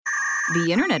The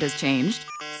internet has changed,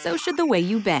 so should the way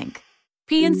you bank.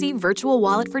 PNC Virtual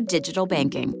Wallet for digital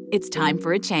banking. It's time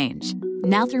for a change.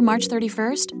 Now through March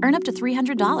 31st, earn up to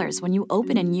 $300 when you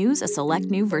open and use a select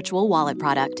new virtual wallet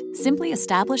product. Simply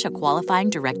establish a qualifying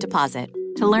direct deposit.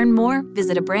 To learn more,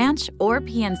 visit a branch or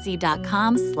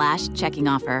pnc.com/checking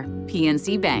offer.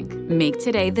 PNC Bank. Make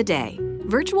today the day.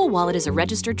 Virtual Wallet is a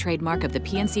registered trademark of the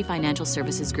PNC Financial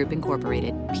Services Group,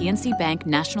 Incorporated. PNC Bank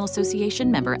National Association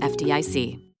member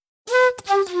FDIC.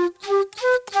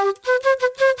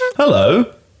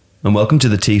 Hello, and welcome to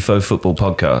the TIFO Football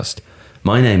Podcast.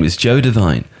 My name is Joe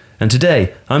Devine, and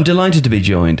today I'm delighted to be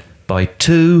joined by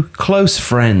two close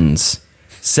friends,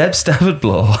 Seb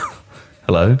Stafford-Bloor.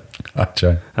 Hello. Hi,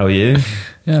 Joe. How are you?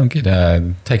 Yeah, I'm good.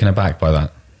 Taken aback by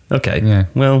that. Okay. Yeah.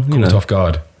 Well, caught off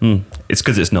guard. It's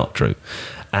because it's not true.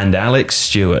 And Alex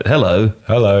Stewart. Hello.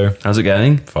 Hello. How's it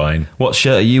going? Fine. What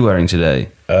shirt are you wearing today?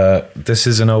 This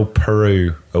is an old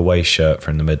Peru away shirt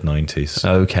from the mid-90s.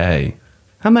 Okay.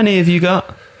 How many have you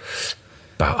got?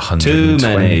 About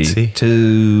 120.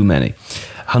 Too many.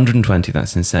 120,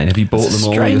 that's insane. Have you bought them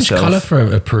all Strange yourself? colour for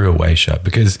a Peru away shirt,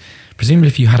 because presumably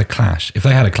if they had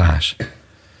a clash,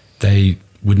 they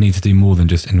would need to do more than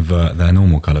just invert their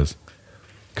normal colours.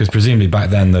 Because presumably back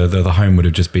then the home would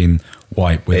have just been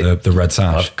white with the red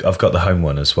sash. I've got the home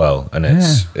one as well, and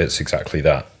it's exactly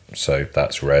that. So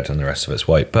that's red and the rest of it's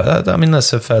white. But I mean,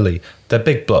 they're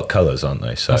big block colours, aren't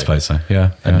they? So, I suppose so,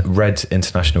 yeah. And red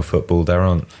international football, there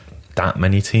aren't that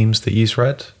many teams that use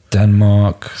red.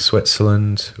 Denmark.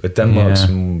 Switzerland. Denmark's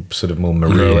sort of more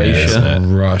maroon, isn't it?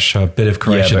 Russia, a bit of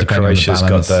Croatia. Yeah, but Croatia's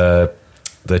got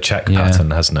the Czech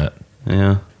pattern, hasn't it?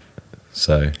 Yeah.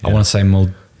 So yeah. I want to say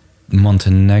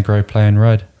Montenegro playing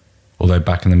red. Although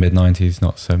back in the mid-90s,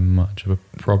 not so much of a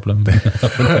problem.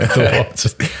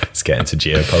 Let's get into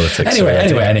geopolitics.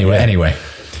 Anyway.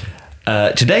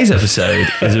 Today's episode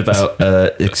is about,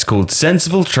 it's called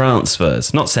Sensible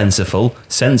Transfers. Not sensible,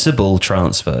 sensible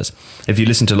transfers. If you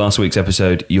listened to last week's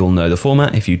episode, you'll know the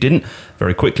format. If you didn't,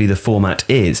 very quickly, the format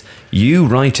is you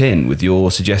write in with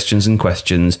your suggestions and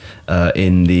questions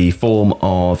in the form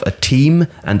of a team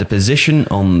and a position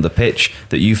on the pitch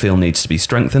that you feel needs to be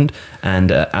strengthened.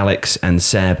 And Alex and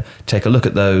Seb take a look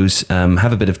at those,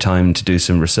 have a bit of time to do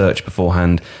some research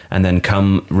beforehand, and then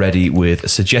come ready with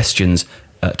suggestions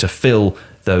to fill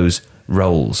those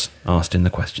roles asked in the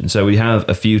question. So we have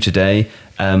a few today.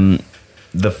 Also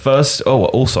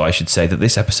I should say that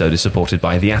this episode is supported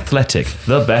by The Athletic,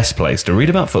 the best place to read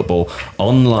about football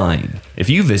online. If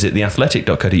you visit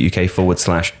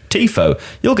theathletic.co.uk/TIFO,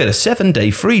 you'll get a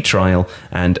 7-day free trial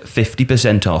and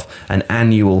 50% off an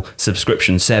annual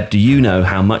subscription. Seb, do you know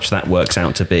how much that works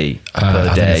out to be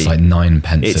per day? It's like 9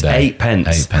 pence it's a day. 8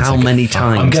 pence. How many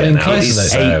times? I'm getting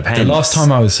close to that. 8 pence. The last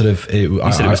time I was I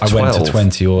went to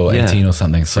 20 or 18 or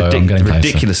something, so I'm getting closer.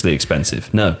 Ridiculously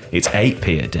expensive. No, it's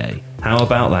 8p a day. How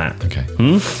about that? Okay.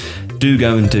 Do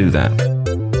go and do that.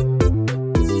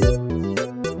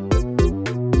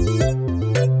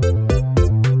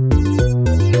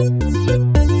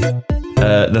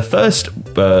 The first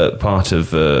part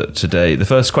of today, the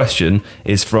first question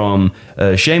is from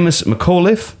Seamus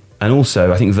McAuliffe, and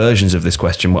also I think versions of this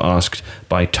question were asked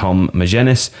by Tom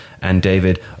Magenis and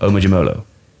David Omajimolo.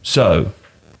 So,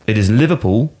 it is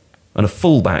Liverpool and a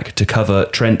fullback to cover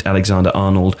Trent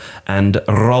Alexander-Arnold and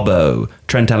Robbo.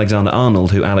 Trent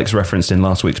Alexander-Arnold, who Alex referenced in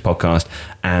last week's podcast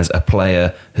as a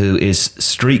player who is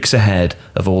streaks ahead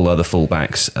of all other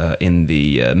fullbacks in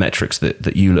the metrics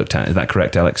that you looked at. Is that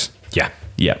correct, Alex?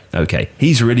 Yeah, okay.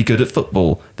 He's really good at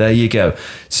football. There you go.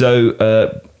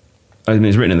 So, I mean,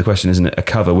 it's written in the question, isn't it? A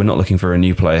cover. We're not looking for a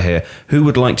new player here. Who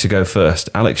would like to go first?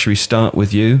 Alex, should we start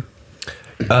with you?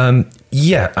 And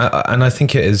I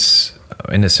think it is...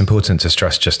 I mean, it's important to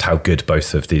stress just how good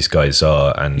both of these guys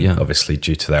are, and obviously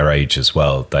due to their age as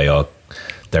well,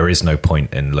 there is no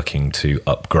point in looking to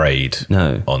upgrade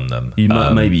on them.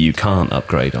 Maybe you can't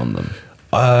upgrade on them.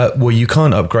 Well, you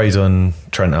can't upgrade on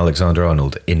Trent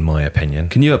Alexander-Arnold, in my opinion.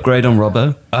 Can you upgrade on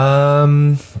Robbo?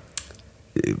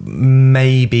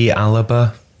 Maybe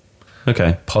Alaba.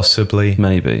 Okay. Possibly.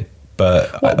 Maybe.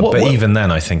 But even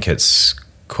then, I think it's...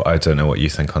 I don't know what you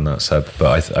think on that, Seb,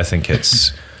 but I think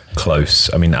it's... close.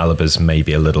 I mean, Alaba's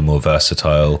maybe a little more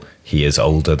versatile. He is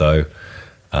older, though.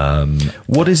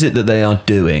 What is it that they are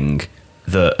doing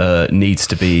that needs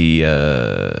to be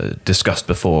discussed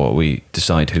before we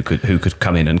decide who could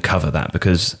come in and cover that?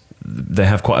 Because they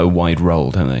have quite a wide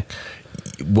role, don't they?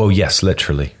 Well, yes,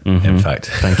 literally. In fact,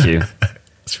 thank you.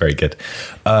 It's very good.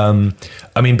 I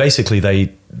mean, basically,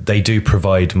 they do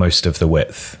provide most of the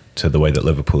width to the way that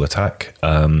Liverpool attack.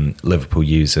 Liverpool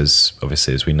uses,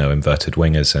 obviously, as we know, inverted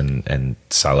wingers and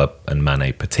Salah and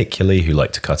Mane particularly, who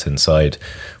like to cut inside,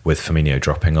 with Firmino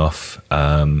dropping off.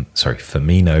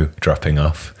 Firmino dropping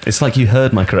off. It's like you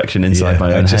heard my correction inside my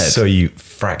own head. I just saw you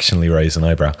fractionally raise an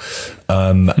eyebrow.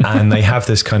 And they have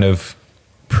this kind of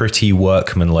pretty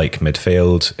workmanlike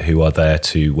midfield who are there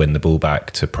to win the ball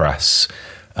back, to press,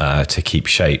 to keep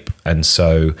shape. And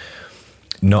so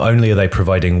not only are they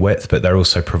providing width, but they're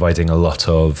also providing a lot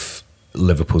of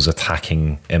Liverpool's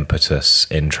attacking impetus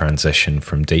in transition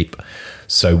from deep.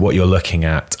 So what you're looking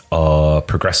at are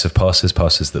progressive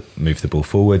passes that move the ball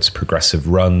forwards, progressive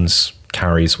runs,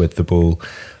 carries with the ball.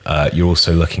 You're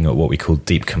also looking at what we call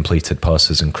deep completed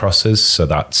passes and crosses. So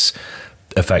that's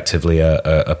effectively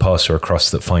a pass or a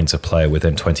cross that finds a player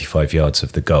within 25 yards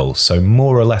of the goal. So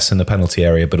more or less in the penalty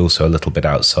area, but also a little bit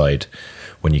outside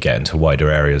when you get into wider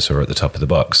areas or at the top of the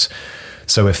box.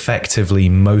 So effectively,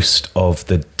 most of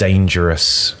the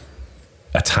dangerous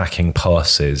attacking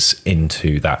passes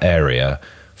into that area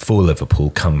for Liverpool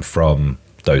come from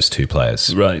those two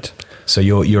players. Right. So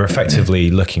you're effectively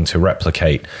looking to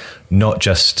replicate not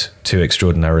just two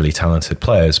extraordinarily talented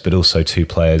players, but also two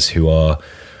players who are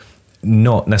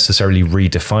not necessarily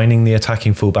redefining the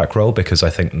attacking fullback role, because I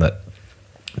think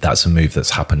that's a move that's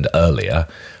happened earlier,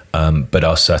 but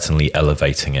are certainly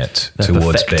elevating it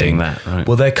towards being that. Right.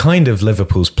 Well, they're kind of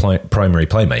Liverpool's primary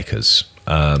playmakers,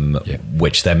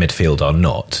 which their midfield are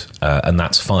not, and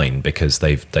that's fine because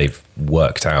they've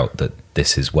worked out that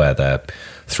this is where their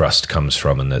thrust comes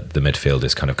from, and that the midfield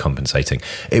is kind of compensating.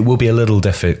 It will be a little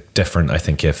different, I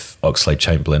think, if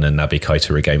Oxlade-Chamberlain and Naby Keita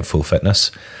regain full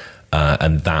fitness,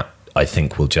 and that, I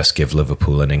think, will just give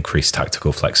Liverpool an increased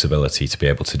tactical flexibility to be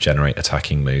able to generate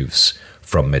attacking moves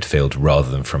from midfield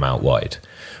rather than from out wide.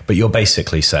 But you're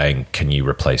basically saying, can you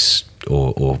replace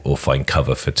or find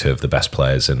cover for two of the best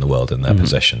players in the world in their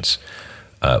positions,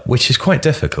 which is quite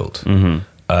difficult.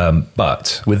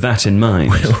 But with that in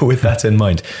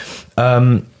mind,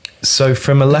 so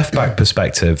from a left back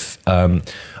perspective,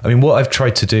 what I've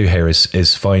tried to do here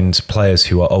is find players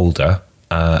who are older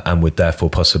and would therefore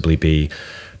possibly be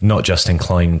not just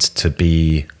inclined to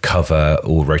be cover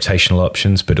or rotational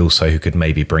options, but also who could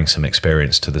maybe bring some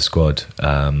experience to the squad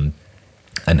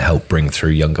and help bring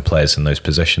through younger players in those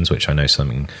positions, which I know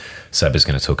something Seb is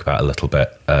going to talk about a little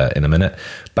bit in a minute.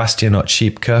 Bastian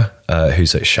Oczipka,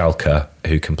 who's at Schalke,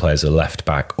 who can play as a left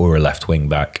back or a left wing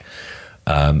back.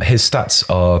 His stats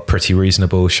are pretty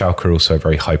reasonable. Schalke are also a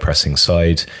very high pressing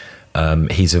side.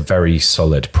 He's a very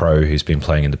solid pro who's been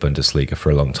playing in the Bundesliga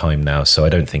for a long time now, so I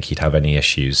don't think he'd have any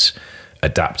issues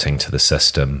adapting to the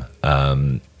system.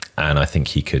 And I think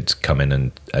he could come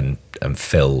in and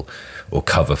fill or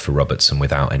cover for Robertson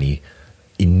without any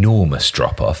enormous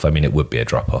drop-off. I mean, it would be a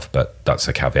drop-off, but that's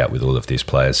a caveat with all of these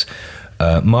players.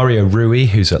 Mario Rui,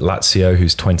 who's at Lazio,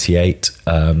 who's 28.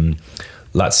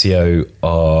 Lazio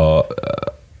are...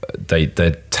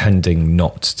 They're tending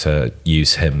not to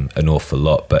use him an awful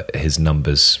lot, but his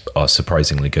numbers are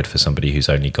surprisingly good for somebody who's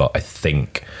only got,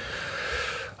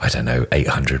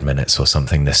 800 minutes or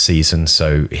something this season.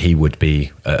 So he would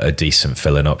be a decent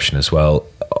fill-in option as well.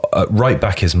 Right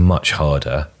back is much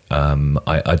harder.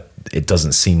 It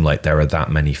doesn't seem like there are that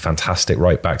many fantastic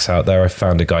right backs out there. I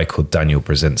found a guy called Daniel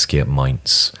Brzezinski at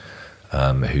Mainz,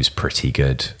 who's pretty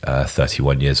good.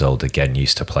 31 years old, again,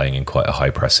 used to playing in quite a high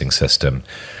pressing system,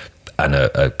 and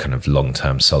a kind of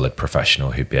long-term solid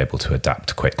professional who'd be able to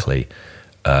adapt quickly.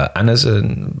 And as a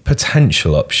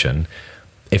potential option,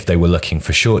 if they were looking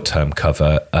for short-term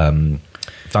cover,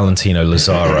 Valentino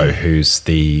Lazaro, who's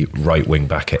the right wing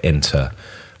back at Inter,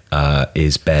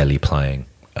 is barely playing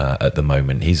at the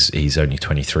moment. He's only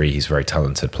 23. He's a very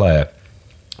talented player,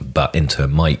 but Inter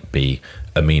might be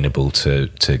amenable to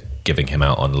giving him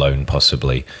out on loan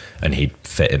possibly, and he'd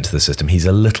fit into the system. He's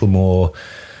a little more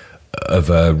of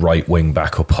a right wing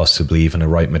back or possibly even a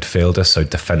right midfielder, so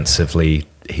defensively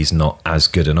he's not as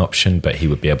good an option, but he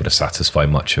would be able to satisfy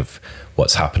much of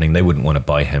what's happening. They wouldn't want to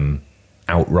buy him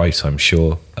outright, I'm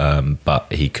sure,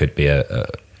 but he could be a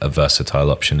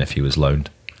versatile option if he was loaned.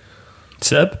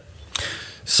 Seb?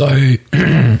 So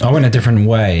I went a different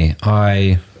way.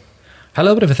 I had a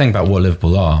little bit of a think about what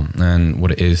Liverpool are and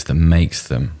what it is that makes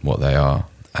them what they are.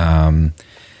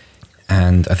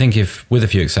 And I think with a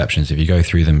few exceptions, if you go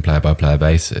through them player by player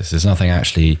basis, there's nothing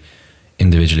actually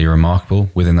individually remarkable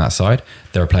within that side.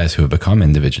 There are players who have become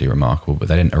individually remarkable, but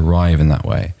they didn't arrive in that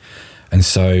way. And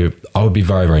so I would be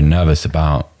very, very nervous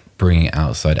about bringing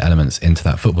outside elements into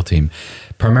that football team,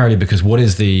 primarily because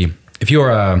if you're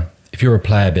a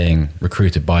player being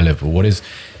recruited by Liverpool,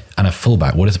 and a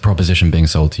fullback, what is the proposition being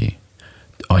sold to you?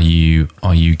 Are you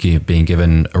being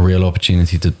given a real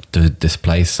opportunity to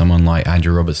displace someone like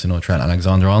Andrew Robertson or Trent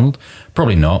Alexander-Arnold?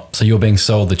 Probably not. So you're being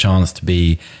sold the chance to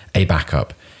be a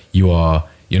backup. You're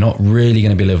not really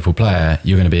going to be a Liverpool player.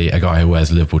 You're going to be a guy who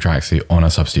wears a Liverpool tracksuit on a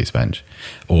substitutes bench,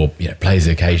 or plays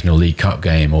the occasional League Cup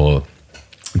game, or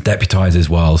deputises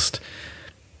whilst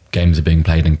games are being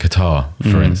played in Qatar,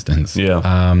 for instance.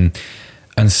 Yeah.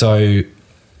 And so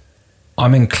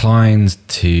I'm inclined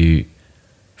to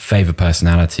favour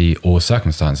personality or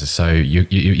circumstances. So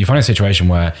you find a situation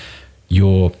where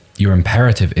your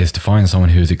imperative is to find someone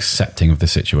who is accepting of the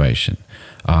situation.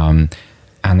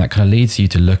 And that kind of leads you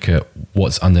to look at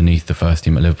what's underneath the first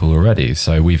team at Liverpool already.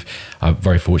 So we've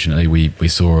very fortunately we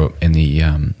saw in the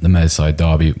Merseyside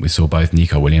derby, we saw both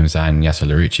Nico Williams and Yasser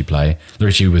Larouci play.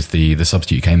 Larouci was the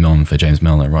substitute who came on for James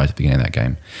Milner right at the beginning of that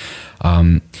game.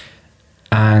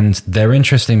 And they're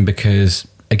interesting because,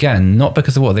 again, not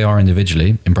because of what they are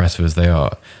individually, impressive as they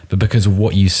are, but because of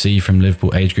what you see from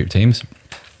Liverpool age group teams.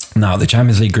 Now, the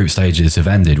Champions League group stages have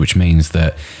ended, which means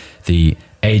that the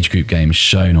age group games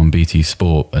shown on BT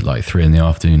Sport at like 3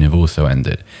 PM have also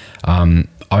ended. I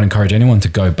would encourage anyone to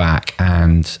go back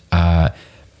and,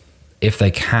 if they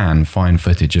can, find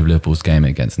footage of Liverpool's game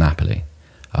against Napoli,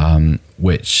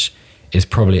 which is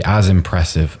probably as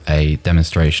impressive a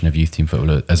demonstration of youth team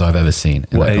football as I've ever seen.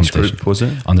 What age group was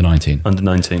it? Under 19. Under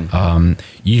 19.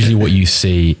 Usually what you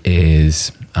see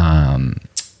is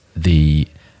the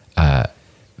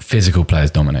physical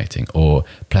players dominating, or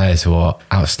players who are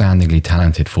outstandingly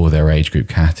talented for their age group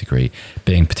category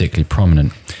being particularly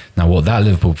prominent. Now, what that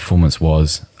Liverpool performance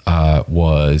was a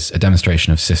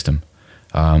demonstration of system,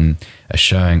 a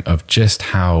showing of just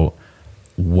how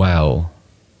well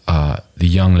the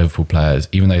young Liverpool players,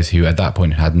 even those who at that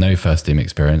point had no first team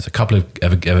experience, a couple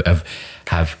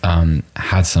have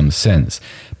had some since,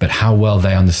 but how well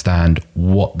they understand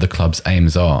what the club's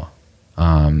aims are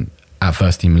at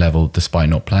first team level, despite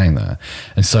not playing there.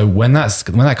 And so when that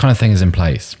kind of thing is in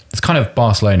place, it's kind of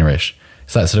Barcelona-ish.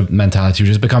 It's that sort of mentality which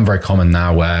has become very common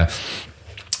now, where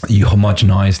you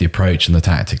homogenize the approach and the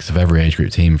tactics of every age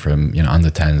group team from under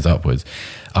 10s upwards.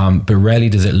 But rarely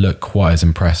does it look quite as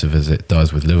impressive as it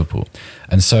does with Liverpool.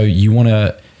 And so you want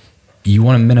to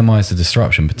minimise the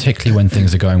disruption, particularly when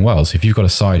things are going well. So if you've got a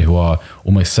side who are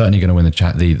almost certainly going to win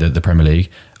the Premier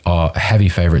League, are a heavy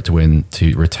favourite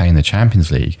to retain the Champions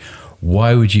League,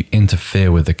 why would you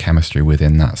interfere with the chemistry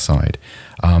within that side?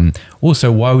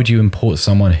 Also, why would you import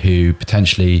someone who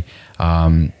potentially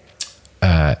doesn't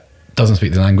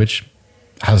speak the language,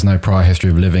 has no prior history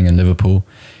of living in Liverpool?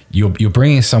 You're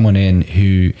bringing someone in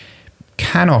who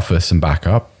can offer some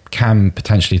backup, can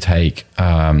potentially take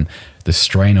the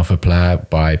strain off a player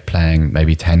by playing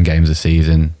maybe 10 games a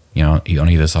season, on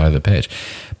either side of the pitch.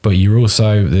 But you're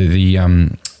also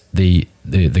the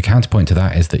counterpoint to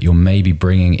that is that you're maybe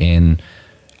bringing in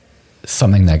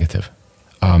something negative.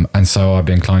 And so I'd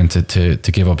be inclined to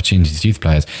give opportunities to youth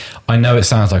players. I know it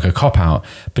sounds like a cop-out,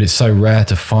 but it's so rare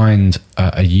to find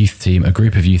a youth team, a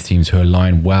group of youth teams who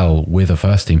align well with a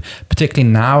first team, particularly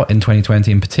now in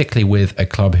 2020, and particularly with a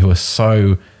club who are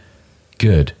so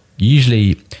good.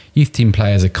 Usually, youth team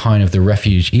players are kind of the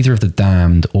refuge either of the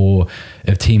damned or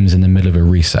of teams in the middle of a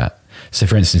reset. So,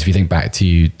 for instance, if you think back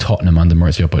to Tottenham under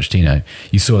Mauricio Pochettino,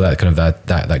 you saw that kind of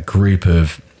that group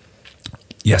of,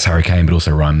 yes, Harry Kane, but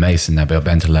also Ryan Mason, Nabil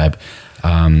Bentaleb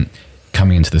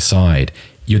coming into the side.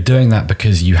 You're doing that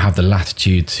because you have the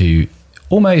latitude to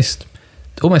almost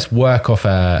work off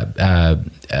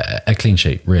a clean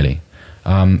sheet, really.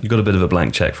 You've got a bit of a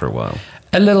blank check for a while.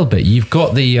 A little bit. You've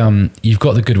got the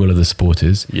goodwill of the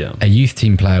supporters. Yeah. A youth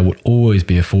team player will always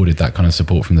be afforded that kind of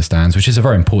support from the stands, which is a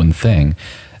very important thing.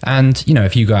 And,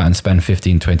 if you go out and spend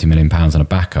 15, 20 million pounds on a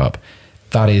backup,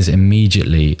 that is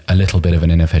immediately a little bit of an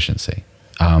inefficiency,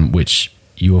 which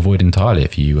you avoid entirely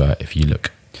if you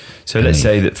look. So let's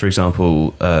say that, for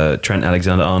example, Trent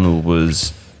Alexander-Arnold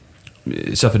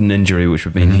suffered an injury, which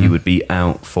would mean he would be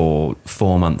out for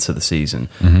 4 months of the season.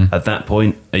 At that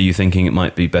point, are you thinking it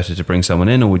might be better to bring someone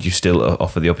in, or would you still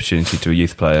offer the opportunity to a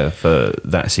youth player for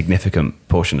that significant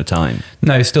portion of time?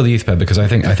 No, still the youth player, because I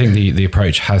think the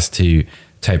approach has to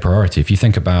take priority. If you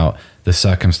think about the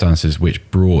circumstances which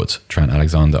brought Trent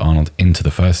Alexander-Arnold into the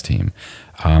first team,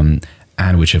 and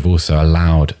which have also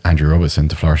allowed Andrew Robertson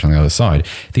to flourish on the other side,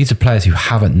 these are players who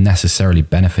haven't necessarily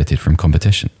benefited from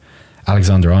competition.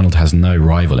 Alexander-Arnold has no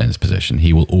rival in his position.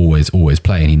 He will always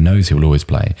play, and he knows he will always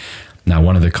play. Now,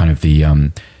 one of the kind of the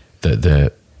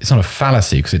it's not a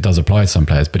fallacy, because it does apply to some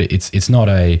players, but it's not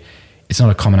a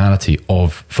commonality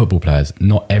of football players.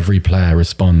 Not every player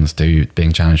responds to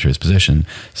being challenged for his position.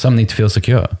 Some need to feel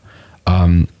secure.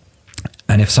 And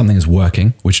And if something is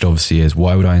working, which it obviously is,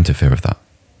 why would I interfere with that?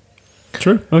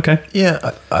 True. Okay.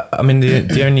 Yeah, I mean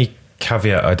the only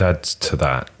caveat I'd add to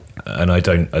that, and I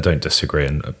don't disagree,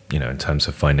 in terms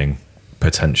of finding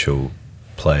potential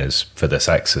players for this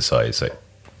exercise,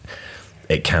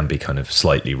 it can be kind of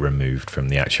slightly removed from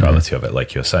the actuality of it,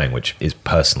 like you're saying, which is,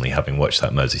 personally, having watched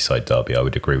that Merseyside derby, I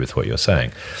would agree with what you're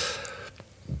saying.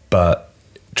 But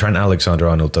Trent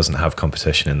Alexander-Arnold doesn't have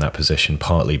competition in that position,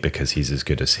 partly because he's as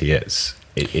good as he is.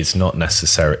 He's not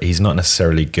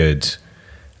necessarily good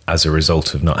as a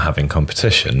result of not having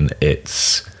competition.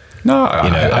 It's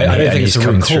I don't think it's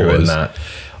a root cause.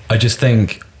 I just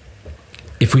think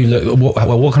if we look,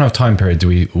 what kind of time period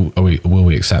will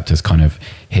we accept as kind of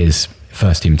his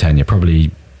first team tenure?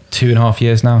 Probably 2.5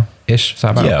 years now ish. Is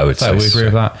that about? Yeah, I would say. We agree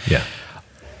with that. Yeah.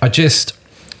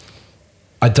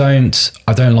 I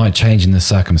don't like changing the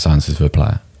circumstances of a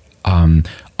player.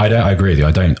 I agree with you.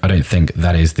 I don't think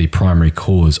that is the primary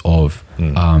cause of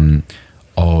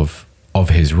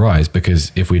his rise,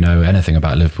 because if we know anything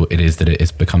about Liverpool, it is that it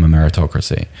has become a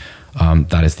meritocracy.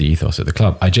 That is the ethos of the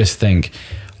club. I just think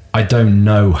I don't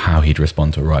know how he'd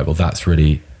respond to a rival. That's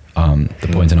really the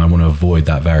point, and I want to avoid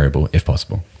that variable if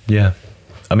possible. Yeah,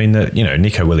 I mean,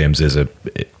 Nico Williams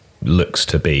looks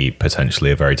to be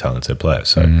potentially a very talented player.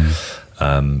 So,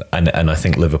 and I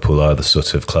think Liverpool are the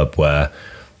sort of club where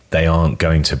they aren't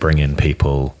going to bring in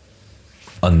people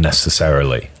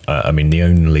unnecessarily. I mean, the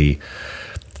only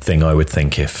thing I would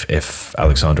think if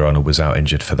Alexander-Arnold was out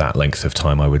injured for that length of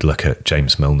time, I would look at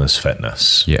James Milner's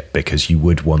fitness. Yeah, because you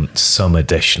would want some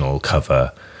additional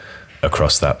cover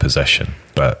across that position.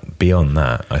 But beyond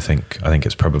that, I think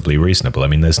it's probably reasonable. I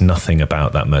mean, there's nothing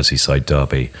about that Merseyside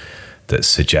derby that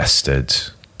suggested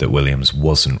that Williams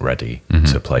wasn't ready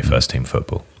to play first team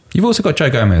football. You've also got Joe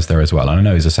Gomez there as well. I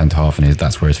know he's a centre half and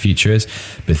that's where his future is,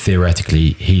 but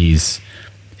theoretically he's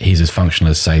as functional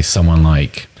as, say, someone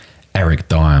like Eric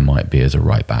Dyer might be as a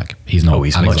right back. He's not.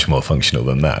 He's much more functional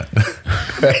than that.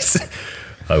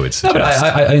 I would suggest.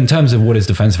 No, but in terms of what his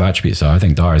defensive attributes are, I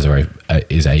think Dyer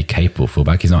is a capable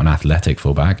fullback. He's not an athletic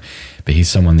fullback, but he's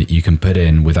someone that you can put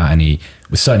in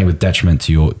certainly with detriment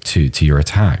to your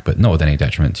attack, but not with any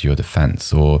detriment to your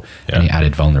defense or any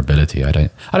added vulnerability. I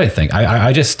don't think.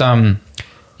 I just I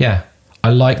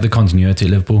like the continuity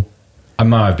at Liverpool. I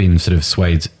might have been sort of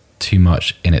swayed too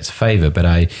much in its favour, but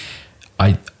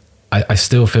I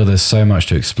still feel there's so much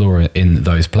to explore in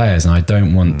those players, and I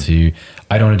don't want to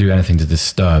do anything to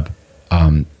disturb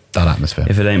that atmosphere.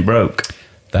 If it ain't broke.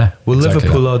 There. Well, exactly.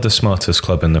 Liverpool are the smartest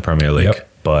club in the Premier League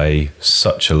by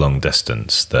such a long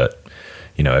distance that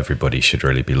everybody should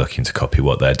really be looking to copy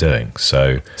what they're doing.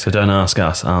 So don't ask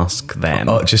us, ask them.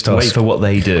 Just wait for what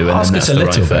they do, and ask then us that's a the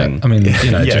little right bit. thing. I mean,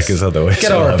 because otherwise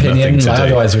get our opinion.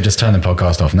 Otherwise, we'll just turn the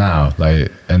podcast off now.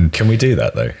 And can we do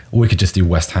that though? We could just do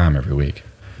West Ham every week.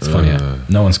 It's funny.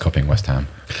 No one's copying West Ham.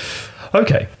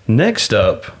 Okay, next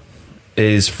up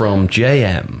is from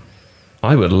JM.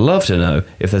 I would love to know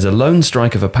if there's a lone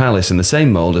striker for Palace in the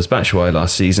same mould as Batshuayi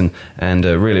last season, and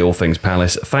really all things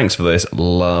Palace. Thanks for this.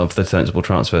 Love the Sensible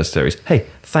Transfers series. Hey,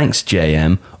 thanks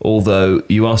JM, although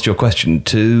you asked your question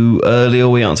too early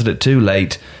or we answered it too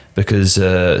late, because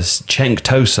Cenk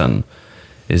Tosun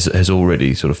has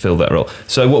already sort of filled that role.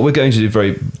 So what we're going to do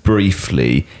very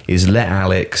briefly is let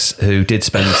Alex, who did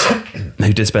spend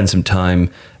some time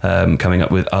coming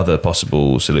up with other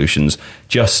possible solutions,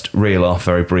 just reel off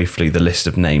very briefly the list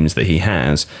of names that he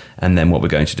has, and then what we're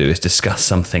going to do is discuss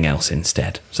something else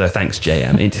instead. So thanks,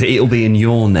 JM. It'll be in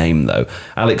your name, though.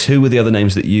 Alex, who were the other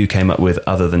names that you came up with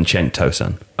other than Cenk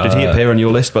Tosun? Did he appear on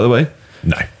your list, by the way?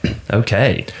 No.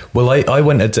 Okay. Well,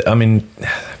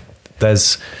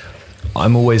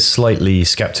 I'm always slightly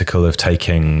sceptical of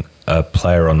taking a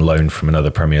player on loan from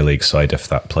another Premier League side if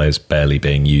that player's barely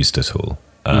being used at all.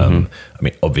 I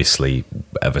mean, obviously,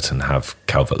 Everton have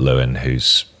Calvert-Lewin,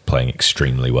 who's playing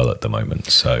extremely well at the moment.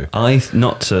 So,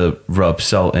 not to rub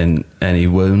salt in any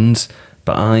wounds,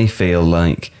 but I feel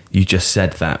like you just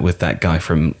said that with that guy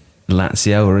from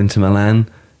Lazio or Inter Milan,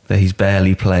 that he's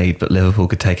barely played, but Liverpool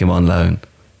could take him on loan.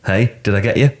 Hey, did I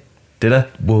get you? Did I?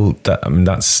 Well,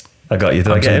 that's... I got you.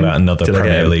 Did I'm I get talking him? about another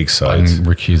Premier League side. I'm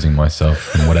recusing myself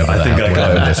from whatever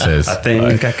this is. I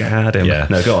think I had him. Yeah.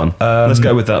 No, go on. Let's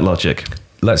go with that logic.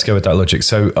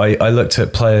 So I looked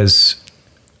at players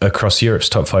across Europe's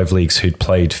top 5 leagues who'd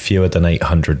played fewer than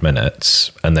 800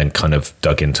 minutes and then kind of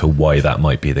dug into why that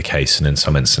might be the case. And in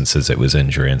some instances it was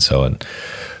injury and so on.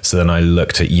 So then I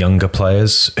looked at younger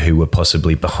players who were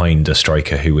possibly behind a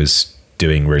striker who was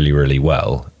doing really, really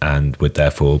well and would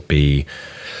therefore be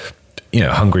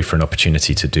hungry for an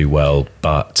opportunity to do well,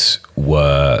 but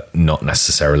were not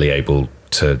necessarily able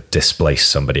to displace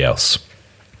somebody else.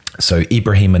 So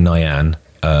Ibrahima Nayan,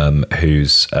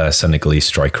 who's a Senegalese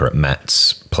striker at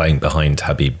Metz, playing behind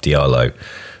Habib Diallo,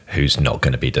 who's not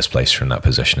going to be displaced from that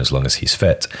position as long as he's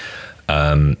fit.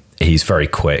 He's very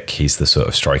quick. He's the sort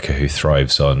of striker who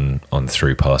thrives on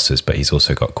through passes, but he's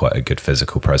also got quite a good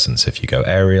physical presence if you go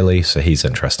aerially, so he's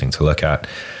interesting to look at.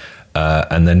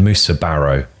 And then Moussa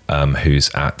Barrow, who's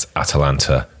at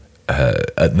Atalanta.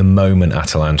 At the moment,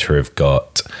 Atalanta have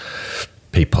got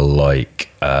people like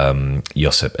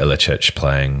Josip Ilicic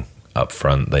playing up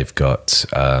front. They've got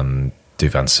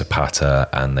Duvan Zapata,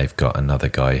 and they've got another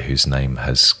guy whose name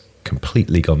has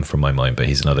completely gone from my mind, but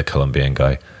he's another Colombian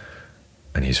guy,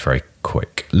 and he's very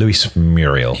quick. Luis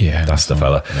Muriel, that's the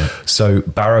fella. Yeah. So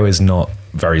Barrow is not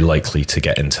very likely to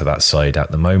get into that side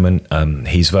at the moment.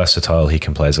 He's versatile. He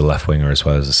can play as a left winger as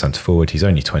well as a centre forward. He's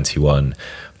only 21.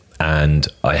 And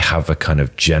I have a kind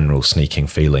of general sneaking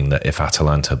feeling that if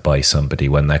Atalanta buy somebody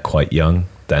when they're quite young,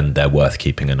 then they're worth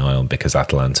keeping an eye on, because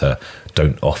Atalanta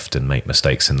don't often make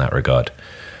mistakes in that regard.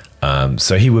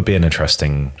 So he would be an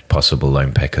interesting possible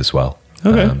loan pick as well.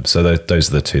 Okay. So those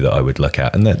are the two that I would look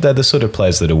at. And they're the sort of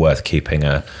players that are worth keeping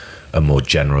a more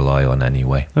general eye on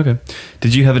anyway. Okay.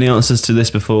 Did you have any answers to this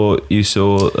before you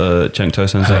saw Cenk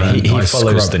Tosun? He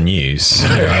follows the news.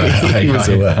 He was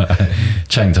aware.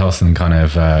 Cenk Tosun kind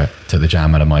of took the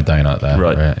jam out of my donut there.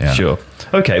 Right, yeah. Sure.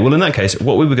 Okay, well, in that case,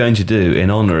 what we were going to do in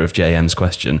honour of JM's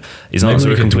question is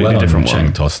answer a completely different one.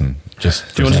 Cenk Tosun. Do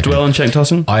you want to dwell on Cenk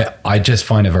Tosun? I just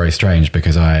find it very strange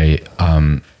because I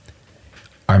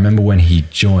remember when he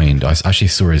joined, I actually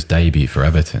saw his debut for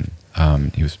Everton.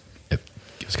 He was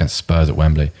against Spurs at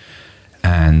Wembley,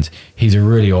 and he's a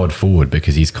really odd forward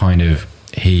because he's kind of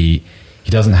he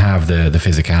doesn't have the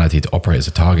physicality to operate as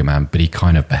a target man, but he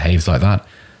kind of behaves like that.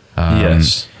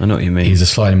 Yes, I know what you mean. He's a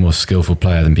slightly more skillful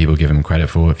player than people give him credit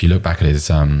for. If you look back at his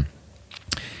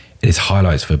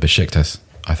highlights for Besiktas,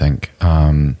 I think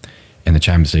in the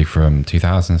Champions League from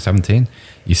 2017,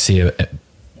 you see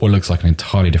what looks like an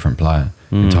entirely different player,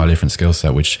 entirely different skill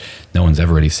set, which no one's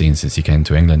ever really seen since he came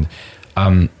to England.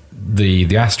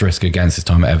 The asterisk against his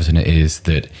time at Everton is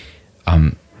that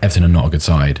Everton are not a good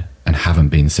side and haven't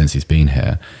been since he's been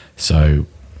here. So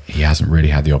he hasn't really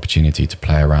had the opportunity to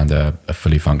play around a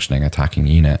fully functioning attacking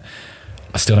unit.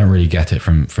 I still don't really get it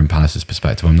from Palace's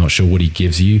perspective. I'm not sure what he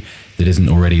gives you that isn't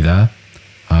already there.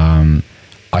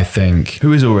 I think...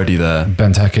 Who is already there?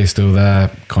 Benteke is still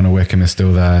there. Connor Wickham is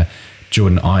still there.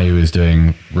 Jordan Ayew is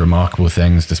doing remarkable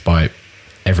things despite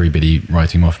everybody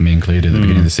writing him off, me included, at the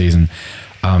beginning of the season.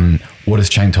 What does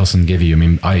Cenk Tosun give you? I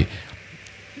mean,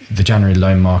 the January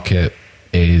loan market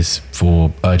is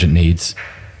for urgent needs.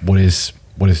 What is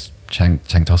Cenk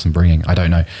Tosun bringing? I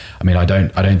don't know. I mean, I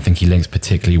don't think he links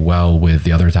particularly well with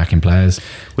the other attacking players.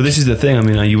 Well, this is the thing. I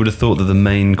mean, you would have thought that the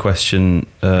main question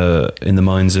in the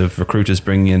minds of recruiters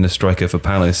bringing in a striker for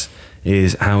Palace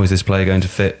is how is this player going to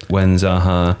fit when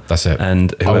Zaha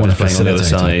and whoever's playing on the other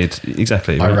side.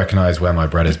 Exactly. I recognise where my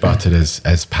bread is buttered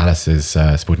as Palace's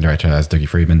sporting director, as Dougie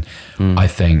Friedman. I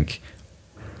think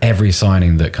every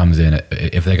signing that comes in,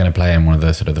 if they're going to play in one of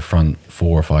the sort of the front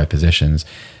 4 or 5 positions,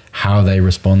 how they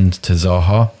respond to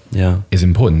Zaha is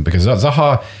important, because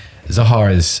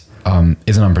Zaha is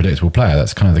an unpredictable player.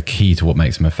 That's kind of the key to what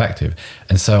makes him effective.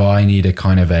 And so I need a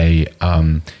kind of in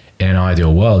an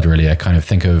ideal world, really, I kind of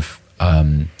think of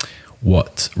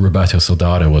what Roberto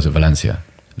Soldado was at Valencia.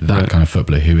 That kind of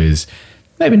footballer who is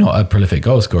maybe not a prolific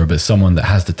goal scorer, but someone that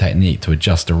has the technique to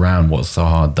adjust around what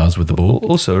Zaha does with the ball.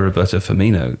 Also a Roberto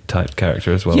Firmino type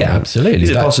character as well. Yeah, absolutely. Is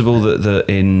it possible that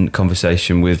in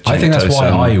conversation with Cenk I think that's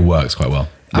Tosun, why Ayew works quite well,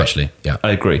 actually. Yeah,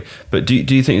 I agree. But do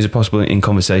you think is it possible in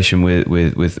conversation with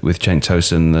Cenk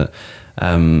Tosun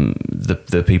that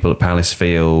the people at Palace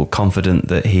feel confident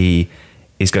that he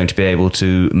is going to be able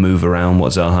to move around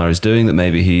what Zaha is doing, that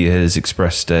maybe he has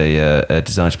expressed a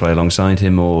desire to play alongside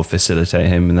him or facilitate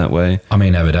him in that way? I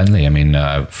mean, evidently. I mean,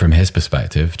 from his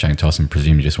perspective, Cenk Tosun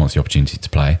presumably just wants the opportunity to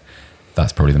play.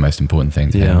 That's probably the most important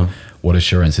thing to him. What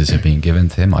assurances have been given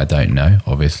to him, I don't know,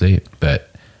 obviously.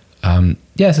 But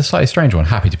it's a slightly strange one.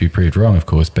 Happy to be proved wrong, of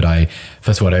course. But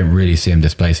first of all, I don't really see him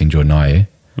displacing Jordan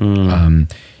Ayew.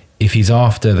 If he's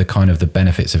after the kind of the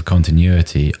benefits of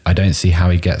continuity, I don't see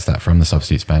how he gets that from the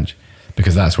substitutes bench,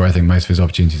 because that's where I think most of his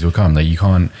opportunities will come. Like you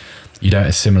don't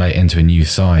assimilate into a new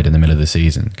side in the middle of the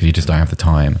season because you just don't have the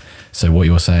time. So what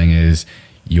you're saying is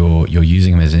you're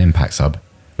using him as an impact sub,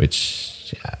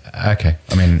 which okay.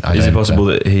 I mean, is it possible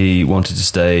that he wanted to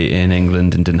stay in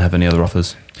England and didn't have any other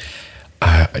offers?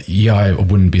 I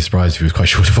wouldn't be surprised if he was quite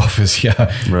short of offers.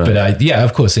 Yeah, right. But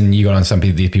of course. And you got on some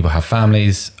people. These people have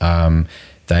families.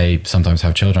 They sometimes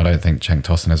have children. I don't think Cenk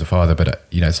Tosun has a father, but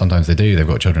sometimes they do. They've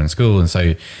got children in school, and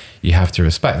so you have to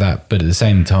respect that. But at the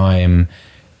same time,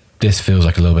 this feels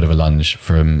like a little bit of a lunge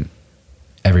from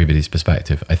everybody's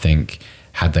perspective. I think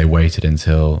had they waited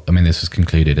until, this was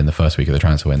concluded in the first week of the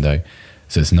transfer window,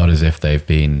 so it's not as if they've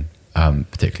been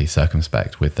particularly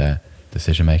circumspect with their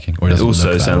decision making. Or it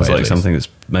also sounds like something that's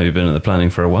maybe been in the planning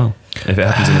for a while. If it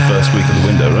happens in the first week of the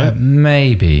window, right?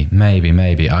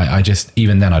 Maybe. I just,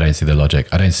 even then, I don't see the logic.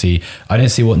 I don't see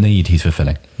what need he's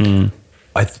fulfilling.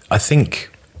 I think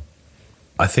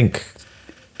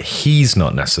he's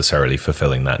not necessarily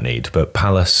fulfilling that need, but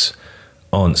Palace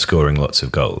aren't scoring lots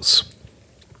of goals.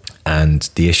 And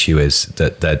the issue is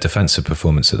that their defensive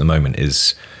performance at the moment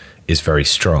is very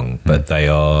strong, but they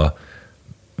are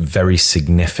very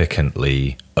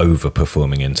significantly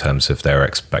overperforming in terms of their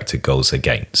expected goals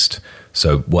against.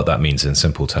 So what that means in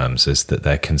simple terms is that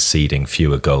they're conceding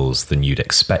fewer goals than you'd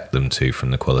expect them to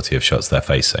from the quality of shots they're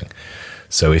facing.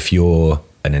 So if you're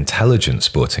an intelligent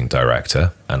sporting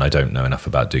director, and I don't know enough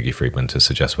about Dougie Freedman to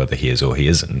suggest whether he is or he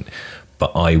isn't,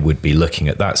 but I would be looking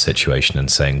at that situation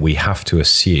and saying we have to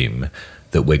assume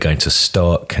that we're going to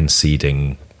start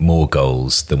conceding more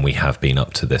goals than we have been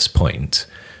up to this point,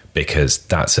 because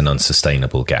that's an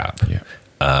unsustainable gap. Yeah.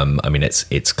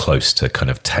 It's close to kind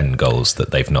of 10 goals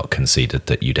that they've not conceded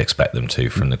that you'd expect them to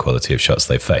from the quality of shots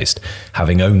they've faced.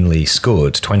 Having only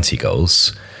scored 20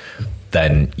 goals,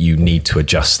 then you need to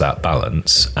adjust that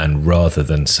balance. And rather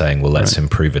than saying, well, let's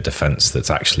improve a defence that's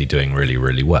actually doing really,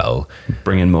 really well,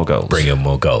 bring in more goals.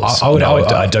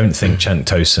 I don't think Cenk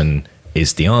Tosun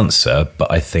is the answer, but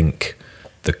I think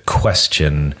the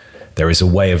question, there is a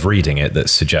way of reading it that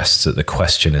suggests that the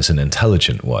question is an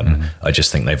intelligent one. Mm-hmm. I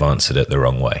just think they've answered it the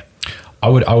wrong way. I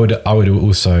would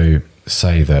also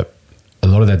say that a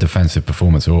lot of their defensive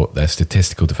performance, or their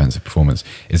statistical defensive performance,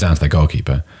 is down to their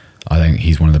goalkeeper. I think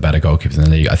he's one of the better goalkeepers in the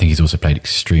league. I think he's also played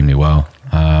extremely well.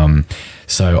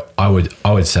 So I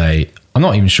would say I'm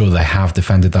not even sure they have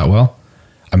defended that well.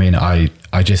 I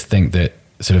just think that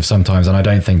sort of sometimes, and I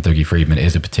don't think Dougie Freedman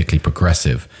is a particularly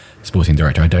progressive sporting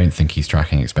director. I don't think he's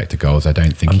tracking expected goals. I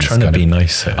don't think I'm trying to be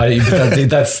nice here.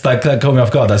 That caught me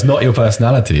off guard. That's not your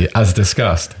personality, as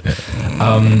discussed.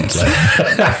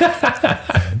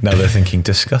 Now they're thinking,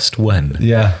 discussed when?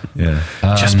 Yeah.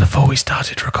 Just before we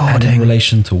started recording. In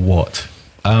relation to what?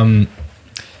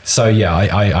 So yeah,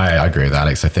 I agree with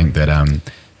Alex. I think that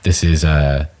this is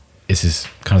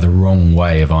kind of the wrong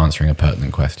way of answering a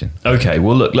pertinent question. Okay,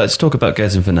 well look, let's talk about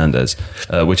Gedson Fernandes,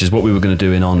 which is what we were going to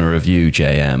do in honour of you,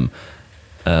 JM.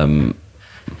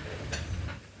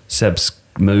 Seb's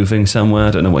moving somewhere.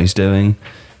 I don't know what he's doing.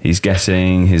 He's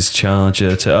getting his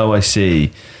charger to... Oh, I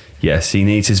see. Yes, he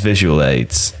needs his visual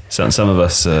aids. Some of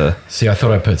us... See, I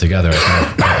thought I put together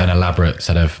an elaborate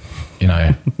set of,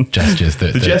 gestures.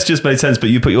 The gestures made sense, but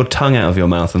you put your tongue out of your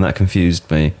mouth and that confused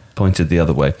me. Pointed the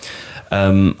other way.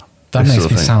 That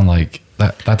makes me sound like...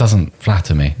 That doesn't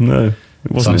flatter me. No,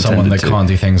 it wasn't someone that can't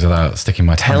do things without sticking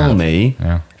my tongue out. Tell me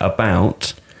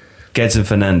about Gedson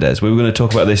Fernandes. We were going to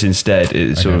talk about this instead,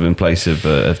 sort of in place of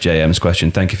JM's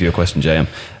question. Thank you for your question, JM.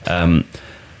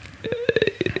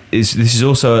 This is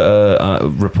also a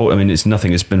report. It's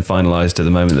nothing has been finalised at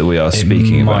the moment that we are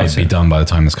speaking about. It might be done by the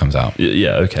time this comes out.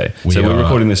 Yeah, okay. We're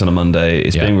recording this on a Monday.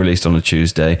 It's being released on a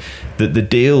Tuesday. The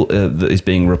deal that is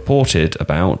being reported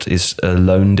about is a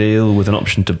loan deal with an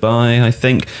option to buy, I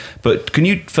think. But can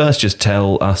you first just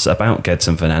tell us about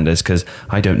Gedson Fernandes, because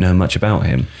I don't know much about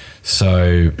him.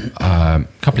 So a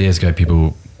couple of years ago,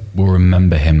 people will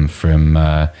remember him from...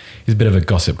 he's a bit of a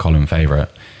gossip column favourite.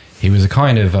 He was a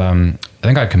kind of... I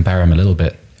think I'd compare him a little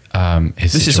bit.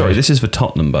 This is for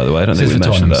Tottenham, by the way. I don't think we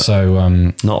mentioned that.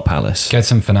 So, not Palace.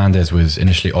 Gedson Fernandes was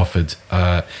initially offered...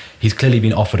 he's clearly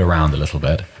been offered around a little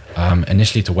bit.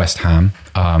 Initially to West Ham,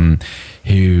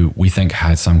 who we think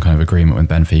had some kind of agreement with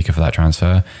Benfica for that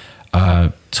transfer.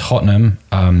 Tottenham,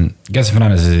 Gedson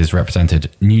Fernandes is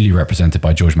newly represented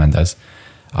by George Mendes.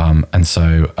 And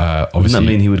so, obviously... Wouldn't that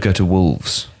mean he would go to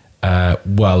Wolves?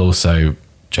 Well, also...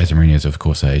 Jose Mourinho is, of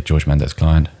course, a George Mendes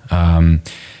client.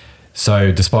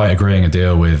 So despite agreeing a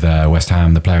deal with West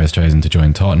Ham, the player has chosen to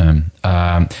join Tottenham.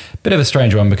 Bit of a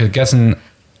strange one, because Gedson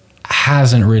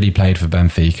hasn't really played for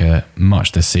Benfica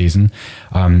much this season.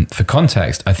 For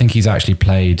context, I think he's actually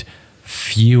played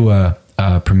fewer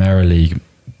Premier League...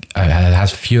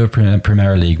 has fewer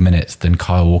Premier League minutes than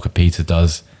Kyle Walker-Peters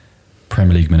does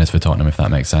Premier League minutes for Tottenham, if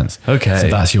that makes sense. Okay. So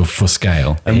that's your for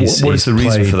scale. And what is the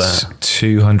reason for that?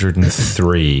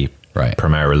 203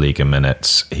 Premier League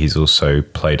minutes. He's also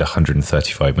played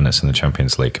 135 minutes in the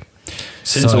Champions League.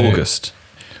 Since August.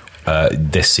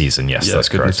 This season, yes, that's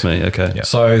correct. Me. Okay. Yeah.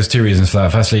 So there's two reasons for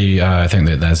that. Firstly, I think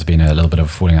that there's been a little bit of a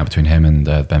falling out between him and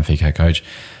the Benfica head coach,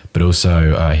 but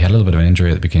also he had a little bit of an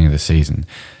injury at the beginning of the season.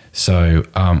 So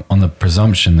on the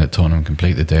presumption that Tottenham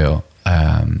complete the deal,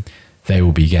 they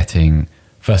will be getting,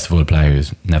 first of all, a player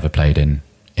who's never played in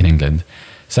England.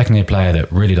 Secondly, a player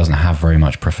that really doesn't have very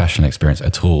much professional experience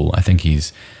at all. I think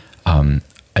he's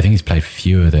played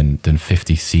fewer than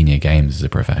 50 senior games as a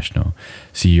professional.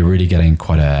 So you're really getting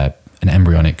quite an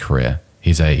embryonic career.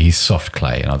 He's soft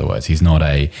clay, in other words. He's not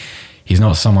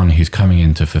someone who's coming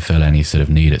in to fulfill any sort of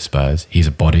need at Spurs. He's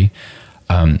a body.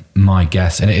 My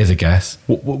guess, and it is a guess.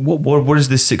 What is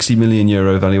this €60 million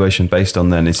valuation based on?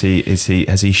 Then has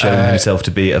he shown himself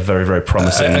to be a very, very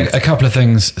promising? A couple of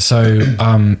things. So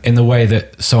in the way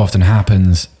that so often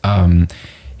happens,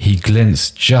 he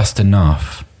glinted just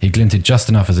enough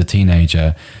as a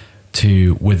teenager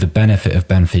to, with the benefit of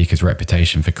Benfica's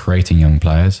reputation for creating young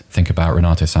players. Think about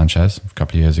Renato Sanchez a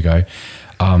couple of years ago.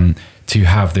 To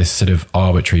have this sort of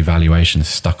arbitrary valuation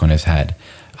stuck on his head.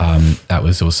 That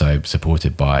was also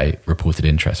supported by reported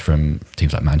interest from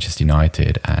teams like Manchester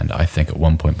United and I think at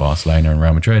one point Barcelona and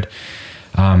Real Madrid.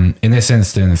 In this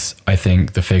instance, I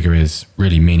think the figure is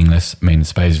really meaningless. I mean,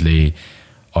 supposedly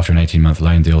after an 18-month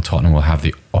loan deal, Tottenham will have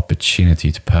the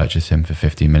opportunity to purchase him for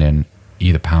 50 million,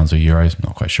 either pounds or euros. I'm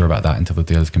not quite sure about that until the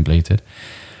deal is completed.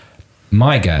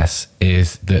 My guess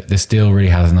is that this deal really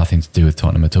has nothing to do with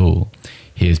Tottenham at all.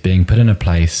 He is being put in a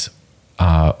place,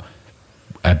 being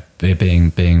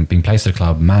placed at a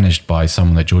club managed by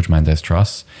someone that George Mendes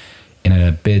trusts, in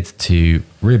a bid to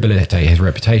rehabilitate his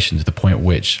reputation to the point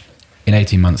which, in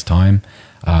 18 months' time,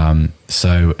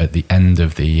 so at the end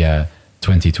of the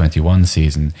 2021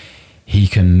 season, he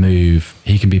can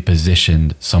be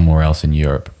positioned somewhere else in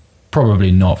Europe.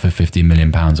 Probably not for £50 million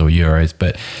or euros,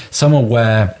 but somewhere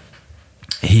where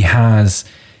he has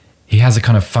a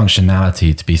kind of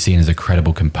functionality to be seen as a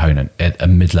credible component at a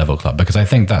mid-level club, because I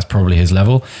think that's probably his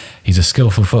level. He's a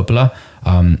skillful footballer.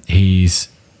 He's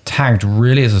tagged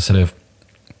really as a sort of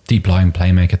deep-lying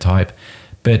playmaker type.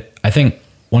 But I think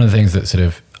one of the things that sort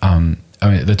of,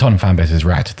 the Tottenham fan base has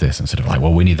reacted to this and sort of like,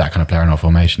 well, we need that kind of player in our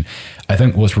formation. I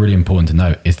think what's really important to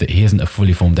note is that he isn't a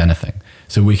fully formed anything.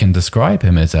 So we can describe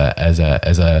him as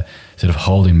a sort of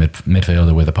holding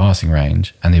midfielder with a passing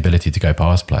range and the ability to go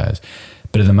past players.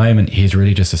 But at the moment, he's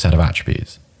really just a set of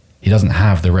attributes. He doesn't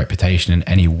have the reputation in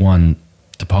any one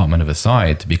department of a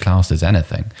side to be classed as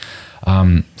anything.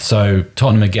 So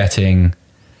Tottenham are getting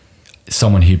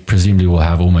someone who presumably will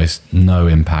have almost no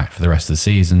impact for the rest of the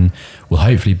season, will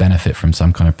hopefully benefit from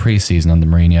some kind of pre-season under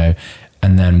Mourinho,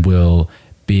 and then will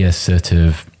be a sort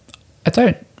of, I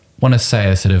don't want to say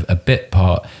a sort of a bit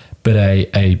part, but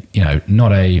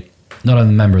not a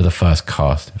member of the first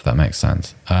cast, if that makes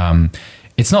sense.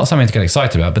 It's not something to get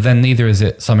excited about, but then neither is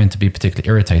it something to be particularly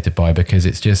irritated by, because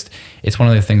it's one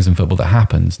of the things in football that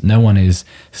happens. No one is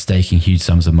staking huge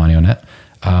sums of money on it.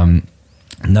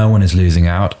 No one is losing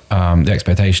out. The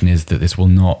expectation is that this will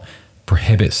not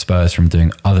prohibit Spurs from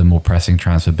doing other more pressing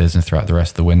transfer business throughout the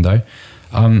rest of the window.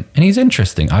 And he's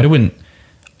interesting.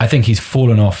 I think he's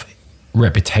fallen off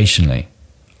reputationally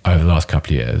over the last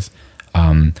couple of years.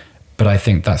 But I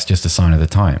think that's just a sign of the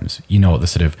times. We all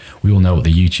know what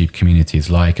the YouTube community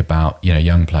is like about,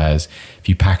 young players. If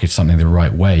you package something the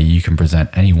right way, you can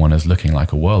present anyone as looking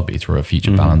like a world beater or a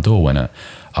future Ballon d'Or winner.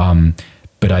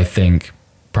 But I think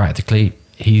practically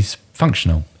he's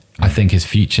functional. I think his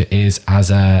future is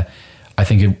I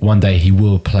think one day he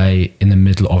will play in the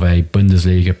middle of a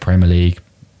Bundesliga, Premier League,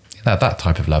 that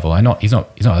type of level. He's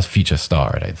not a future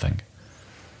star, I don't think.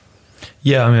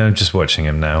 Yeah, I'm just watching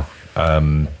him now.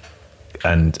 And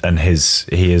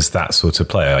he is that sort of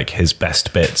player. Like, his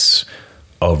best bits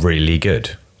are really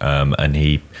good. And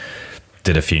he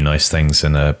did a few nice things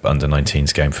in a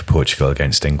under-19s game for Portugal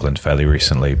against England fairly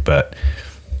recently, but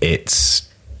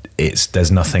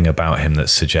there's nothing about him that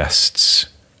suggests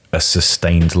a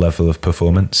sustained level of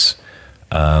performance.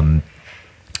 And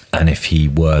if he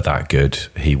were that good,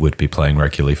 he would be playing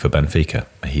regularly for Benfica.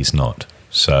 He's not.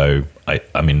 So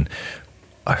I mean,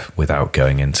 without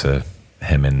going into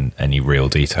him in any real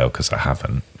detail, because I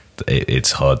haven't,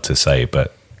 it's hard to say,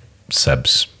 but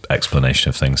Seb's explanation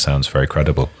of things sounds very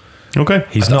credible. Okay.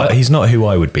 He's not who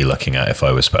I would be looking at if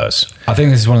I was Spurs. I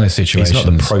think this is one of those situations. He's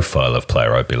not the profile of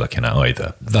player I'd be looking at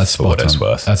either. That's for what it's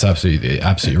worth. That's absolutely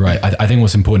right. I think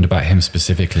what's important about him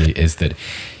specifically is that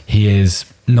he is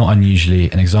not unusually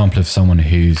an example of someone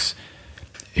whose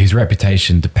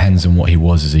reputation depends on what he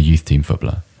was as a youth team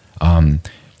footballer.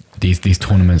 These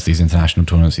tournaments, these international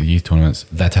tournaments, these youth tournaments,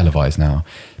 they're televised now.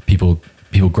 People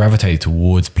people gravitate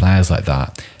towards players like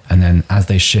that. And then as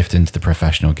they shift into the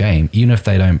professional game, even if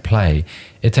they don't play,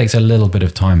 it takes a little bit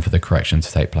of time for the correction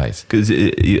to take place. Because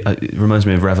it reminds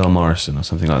me of Ravel Morrison or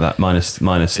something like that, minus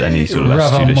any sort of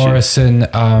Ravel attitude Morrison,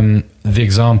 the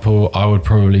example I would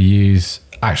probably use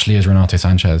actually is Renato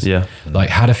Sanchez. Yeah. Like,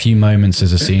 had a few moments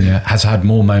as a senior, has had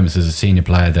more moments as a senior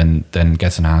player than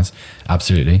Getson has,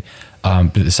 absolutely.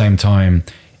 But at the same time,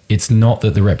 it's not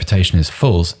that the reputation is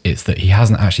false, it's that he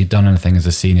hasn't actually done anything as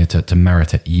a senior to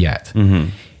merit it yet. Mm-hmm.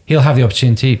 He'll have the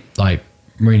opportunity, like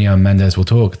Mourinho and Mendes will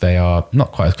talk, they are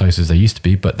not quite as close as they used to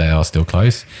be, but they are still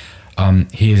close.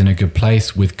 He is in a good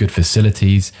place with good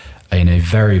facilities in a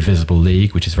very visible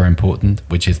league, which is very important,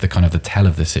 which is the kind of the tell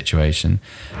of the situation.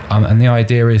 And the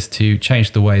idea is to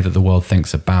change the way that the world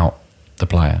thinks about the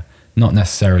player, not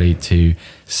necessarily to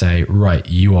say, right,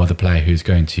 you are the player who's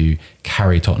going to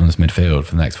carry Tottenham's midfield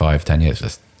for the next 5-10 years.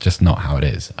 That's just not how it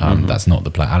is. That's not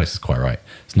the player. Alex is quite right.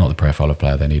 It's not the profile of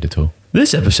player they need at all.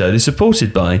 This episode is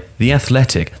supported by The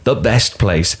Athletic, the best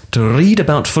place to read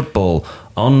about football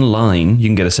online. You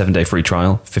can get a 7-day free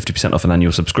trial, 50% off an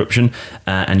annual subscription,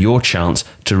 and your chance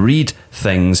to read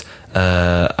things.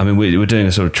 We're doing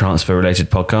a sort of transfer-related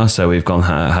podcast, so we've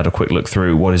had a quick look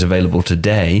through what is available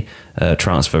today,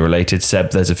 transfer-related.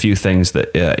 Seb, there's a few things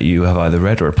that you have either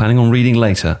read or are planning on reading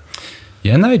later.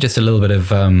 Yeah, no, just a little bit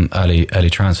of early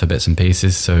transfer bits and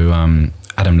pieces. So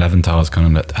Adam Leventhal's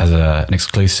kind of has an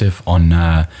exclusive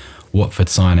on Watford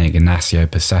signing Ignacio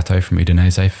Picetto from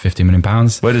Udinese for £50 million.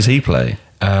 Where does he play?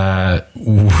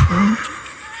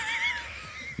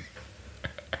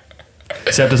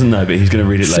 Seb doesn't know, but he's going to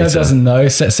read it later. Seb doesn't know.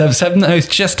 Seb knows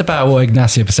just about what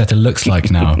Ignacio Picetto looks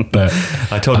like now. But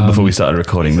I told him before we started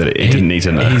recording that he didn't need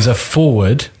to know. He's a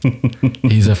forward.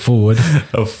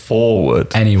 A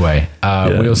forward. Anyway,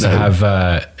 we also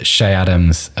have Shea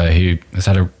Adams, who has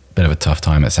had a bit of a tough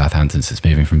time at Southampton since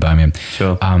moving from Birmingham.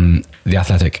 Sure. The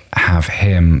Athletic have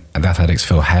him. The Athletic's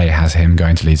Phil Hay has him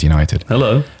going to Leeds United.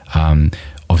 Hello.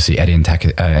 Obviously, Eddie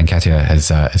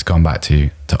Nketiah has gone back to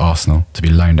Arsenal to be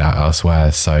loaned out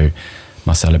elsewhere. So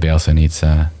Marcelo Bielsa needs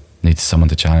someone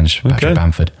to challenge Patrick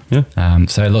Bamford. Yeah.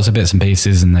 So lots of bits and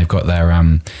pieces, and they've got their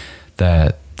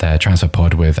transfer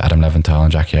pod with Adam Leventhal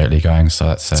and Jackie Oatley going. So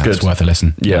that's worth a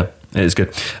listen. Yeah. It is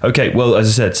good. Okay, well, as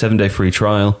I said, 7-day free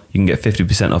trial. You can get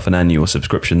 50% off an annual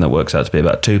subscription. That works out to be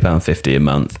about £2.50 a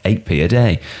month, 8p a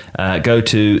day. Go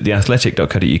to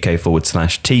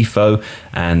theathletic.co.uk/TIFO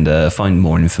and find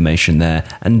more information there.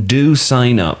 And do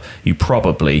sign up. You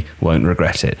probably won't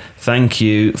regret it. Thank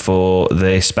you for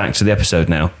this. Back to the episode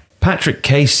now. Patrick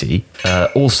Casey,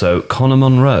 also Conor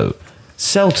Monroe.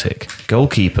 Celtic,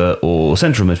 goalkeeper or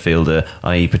central midfielder,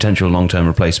 i.e. potential long-term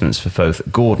replacements for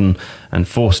both Gordon and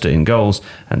Forster in goals,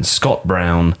 and Scott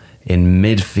Brown in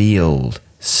midfield.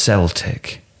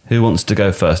 Celtic. Who wants to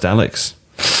go first, Alex?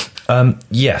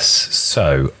 Yes,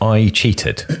 so I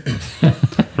cheated.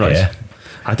 Right. Yeah.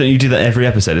 I don't you do that every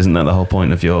episode, isn't that the whole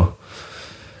point of your...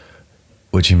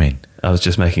 What do you mean? I was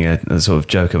just making a sort of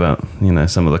joke about,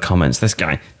 some of the comments. This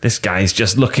guy's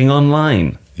just looking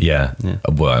online. Yeah.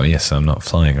 Well, yes, I'm not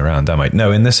flying around, am I?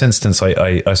 No, in this instance,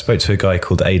 I spoke to a guy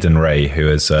called Aidan Ray, who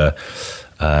is a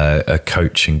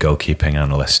coach and goalkeeping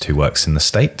analyst who works in the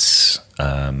States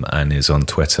and is on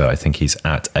Twitter. I think he's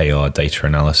at AR Data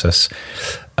Analysis.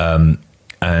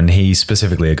 And he's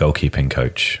specifically a goalkeeping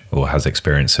coach or has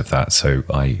experience of that. So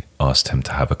I asked him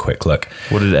to have a quick look.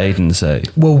 What did Aidan say?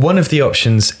 Well, one of the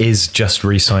options is just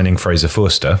re-signing Fraser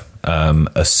Forster,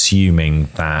 assuming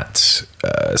that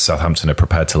Southampton are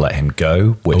prepared to let him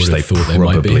go, which they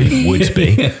probably would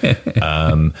be.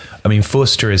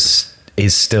 Forster is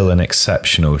still an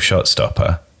exceptional shot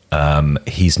stopper.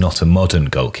 He's not a modern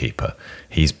goalkeeper.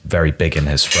 He's very big in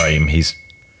his frame. He's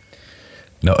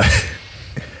not...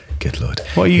 Good Lord!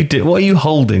 What are you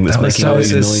holding that's making all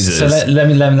these noises? So let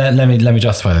me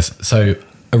justify this. So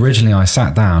originally, I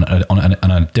sat down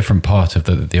on a different part of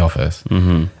the office,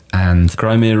 and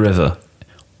Crimea River.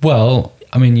 Well,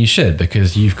 I mean, you should,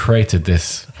 because you've created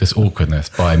this awkwardness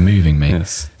by moving me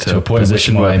to a point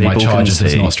where my charger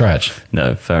does not stretch.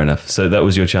 No, fair enough. So that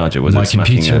was your charger, was it? My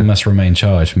computer must remain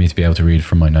charged for me to be able to read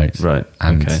from my notes. Right.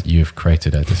 And you've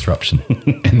created a disruption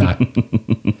in that.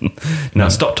 Now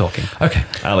stop talking. Okay.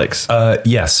 Alex.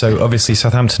 So obviously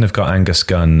Southampton have got Angus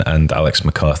Gunn and Alex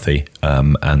McCarthy,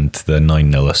 and the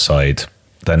 9-0 aside,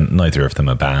 then neither of them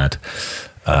are bad.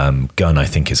 Gunn, I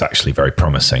think, is actually very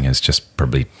promising. It's just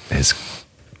probably his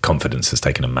confidence has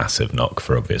taken a massive knock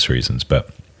for obvious reasons,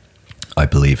 but I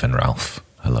believe in Ralph.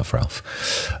 I love Ralph.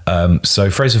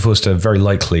 So Fraser Forster, very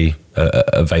likely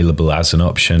available as an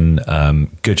option.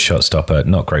 Good shot stopper,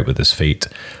 not great with his feet,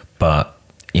 but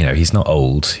he's not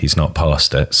old, he's not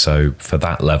past it. So for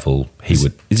that level,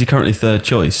 Is he currently third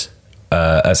choice?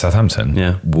 At Southampton?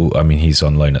 Yeah. Well, I mean, he's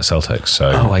on loan at Celtic, so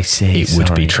I see. it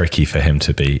would be tricky for him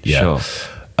to be. Yeah. Sure.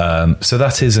 So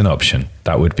that is an option.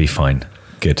 That would be fine.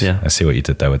 Good. Yeah. I see what you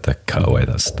did there with the cutaway.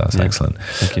 That's excellent.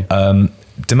 Thank you.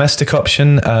 Domestic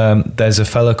option, there's a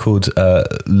fella called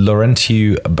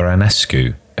Laurentiu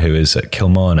Branescu, who is at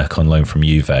Kilmarnock on loan from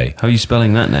Juve. How are you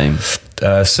spelling that name?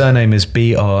 Surname is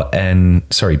Branescu.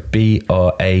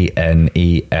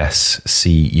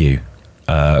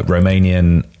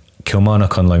 Romanian,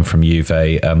 Kilmarnock on loan from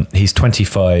Juve. He's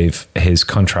 25. His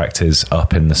contract is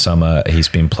up in the summer. He's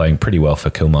been playing pretty well for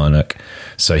Kilmarnock,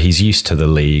 so he's used to the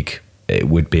league. It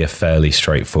would be a fairly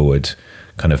straightforward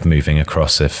kind of moving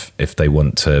across if they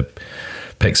want to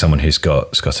pick someone who's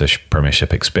got Scottish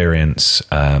Premiership experience,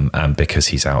 and because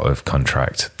he's out of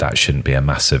contract, that shouldn't be a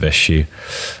massive issue.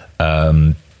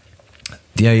 The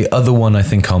other one I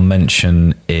think I'll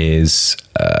mention is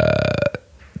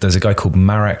there's a guy called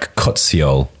Marek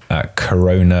Kotsiol at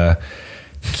Corona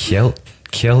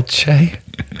Kielce.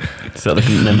 Is that the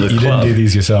name of the You club? didn't do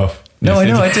these yourself. No, I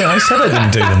know I did. I said I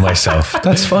didn't do them myself.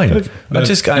 That's fine. You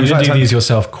didn't do these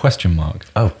yourself? ?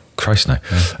 Oh, Christ, no.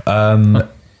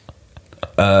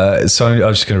 So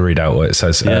I'm just going to read out what it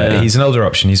says. He's an older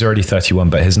option. He's already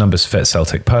 31, but his numbers fit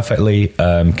Celtic perfectly.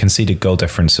 Conceded goal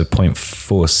difference of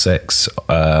 0.46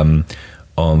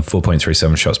 on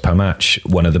 4.37 shots per match.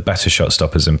 One of the better shot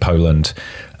stoppers in Poland.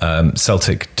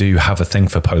 Celtic do have a thing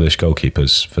for Polish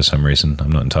goalkeepers for some reason.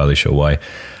 I'm not entirely sure why.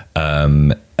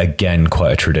 Again,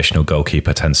 quite a traditional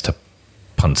goalkeeper, tends to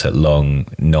punt it long,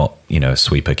 not a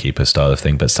sweeper keeper style of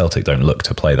thing, but Celtic don't look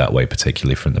to play that way,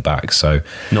 particularly from the back. So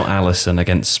not Alisson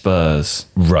against Spurs,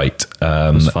 right?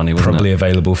 Was funny, wasn't probably it?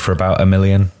 Available for about $1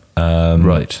 million.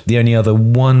 Right. The only other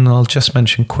one I'll just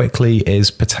mention quickly is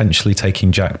potentially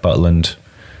taking Jack Butland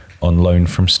on loan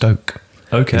from Stoke.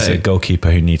 Okay, he's a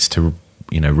goalkeeper who needs to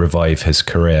revive his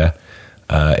career.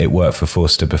 It worked for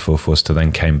Forster before Forster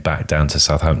then came back down to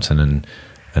Southampton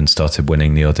and started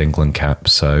winning the odd England cap.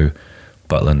 So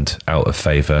Butland out of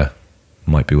favour,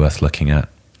 might be worth looking at.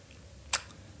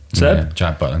 Seb? Yeah,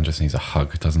 Jack Butland just needs a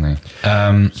hug, doesn't he?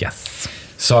 Yes.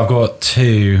 So I've got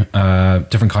two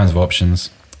different kinds of options.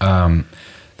 The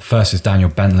first is Daniel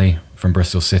Bentley from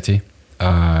Bristol City.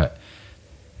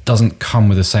 Doesn't come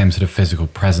with the same sort of physical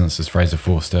presence as Fraser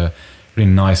Forster. Really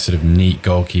nice, sort of neat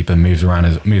goalkeeper. Moves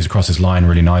across his line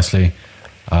really nicely.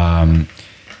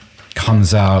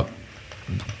 Comes out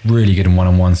really good in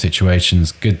one-on-one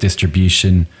situations. Good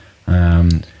distribution by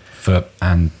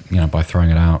throwing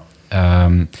it out.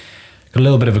 Got a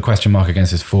little bit of a question mark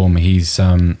against his form. He's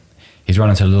run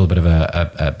into a little bit of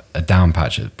a down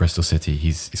patch at Bristol City.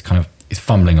 He's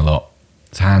fumbling a lot.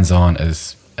 His hands aren't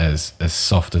as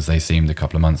soft as they seemed a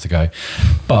couple of months ago,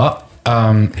 but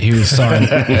he was signed.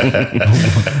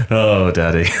 Oh,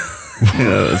 Daddy.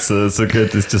 It's a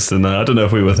good. It's just I don't know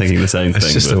if we were thinking the same thing.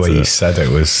 It's just the way you said it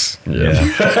was. Yeah.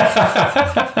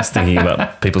 I was thinking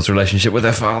about people's relationship with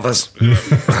their fathers.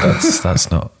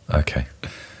 That's not okay.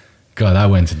 God,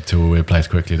 that went into a weird place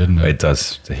quickly, didn't it? It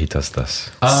does. He does this.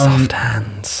 Soft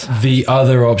hands. The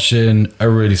other option, a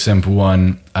really simple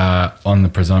one, on the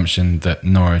presumption that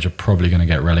Norwich are probably going to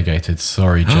get relegated.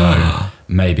 Sorry, Joe.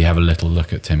 Maybe have a little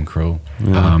look at Tim Krul.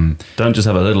 Don't just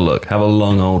have a little look. Have a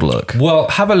long old look. Well,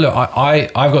 have a look.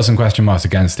 I've got some question marks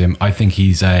against him. I think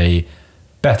he's a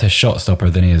better shot stopper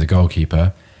than he is a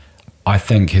goalkeeper. I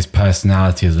think his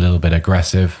personality is a little bit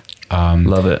aggressive.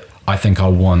 Love it. I think I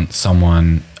want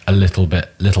someone a little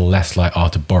less like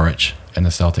Artur Boric in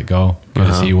the Celtic goal, good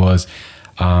as he was.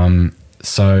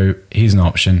 So he's an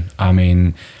option. I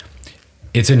mean,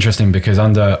 it's interesting because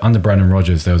under Brendan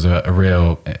Rodgers, there was a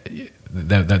real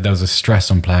there was a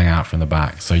stress on playing out from the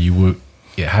back. So you would,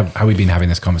 had we been having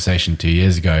this conversation 2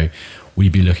 years ago,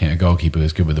 we'd be looking at a goalkeeper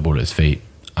who's good with the ball at his feet.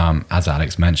 As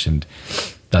Alex mentioned,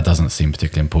 that doesn't seem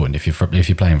particularly important. If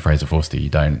you're playing Fraser Forster, you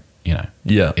don't,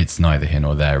 it's neither here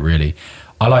nor there really.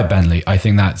 I like Bentley. I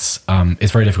think that's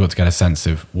it's very difficult to get a sense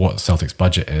of what Celtic's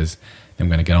budget is. I'm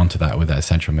going to get onto that with their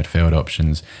central midfield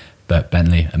options. But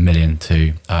Bentley, $1 million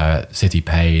to City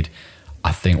paid,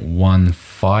 I think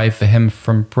 1.5 for him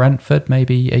from Brentford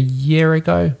maybe a year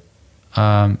ago,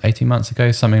 18 months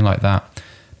ago, something like that.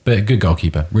 But a good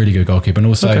goalkeeper, really good goalkeeper. And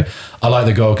also, I like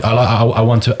the goal. I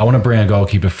want to bring a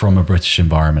goalkeeper from a British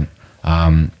environment.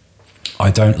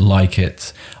 I don't like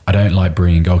it. I don't like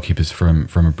bringing goalkeepers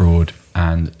from abroad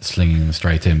and slinging them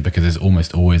straight in, because there's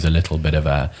almost always a little bit of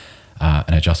an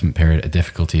adjustment period, a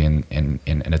difficulty in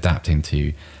adapting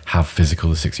to how physical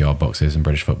the 6-yard box is in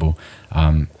British football.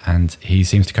 And he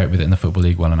seems to cope with it in the Football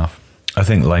League well enough. I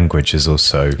think language is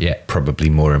also Yeah. probably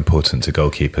more important to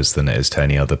goalkeepers than it is to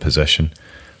any other position,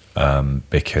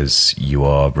 because you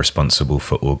are responsible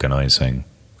for organising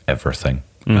everything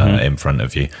in front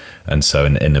of you, and so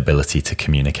an inability to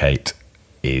communicate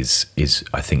is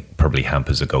I think probably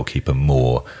hampers a goalkeeper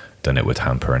more than it would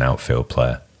hamper an outfield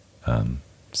player.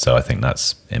 So I think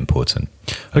that's important.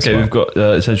 Okay, well. we've got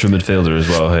a central midfielder as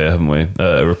well here, haven't we?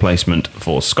 A replacement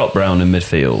for Scott Brown in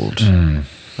midfield.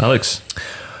 Alex?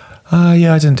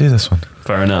 Yeah, I didn't do this one.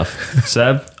 Fair enough.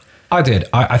 Seb? I did.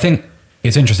 I think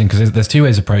it's interesting because there's two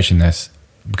ways of approaching this.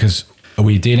 Because are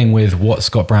we dealing with what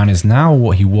Scott Brown is now or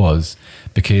what he was?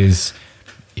 Because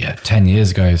 10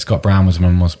 years ago, Scott Brown was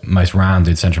one of the most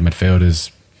rounded central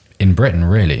midfielders in Britain,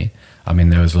 really. I mean,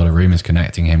 there was a lot of rumours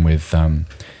connecting him with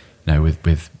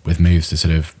with moves to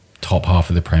sort of top half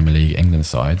of the Premier League English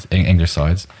sides.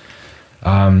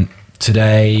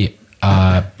 Today,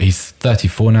 he's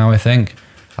 34 now, I think.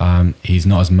 He's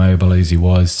not as mobile as he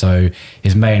was, so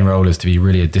his main role is to be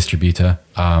really a distributor,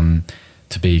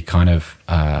 to be kind of,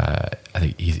 I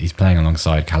think he's playing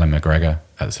alongside Callum McGregor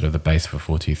at sort of the base for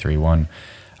 4-2-3-1.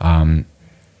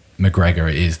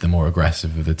 McGregor is the more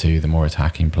aggressive of the two, the more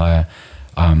attacking player.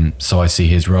 So I see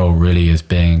his role really as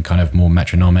being kind of more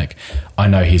metronomic. I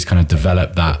know he's kind of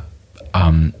developed that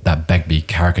Begbie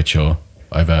caricature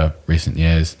over recent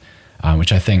years,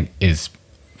 which I think is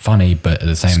funny, but at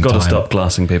the same time, Got to stop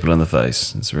glassing people in the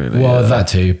face. It's really that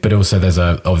too. But also, there's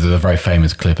a very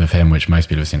famous clip of him, which most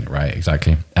people have seen. Right,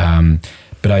 exactly.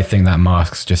 But I think that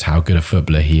masks just how good a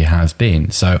footballer he has been.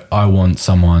 So I want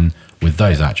someone with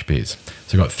those attributes.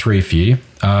 So I've got three for you.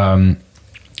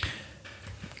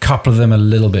 Couple of them a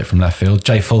little bit from left field.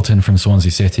 Jay Fulton from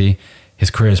Swansea City. His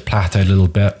career has plateaued a little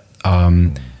bit,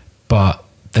 but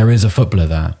there is a footballer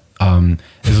there.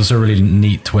 There's also a really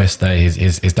neat twist there.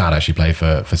 His dad actually played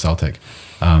for Celtic,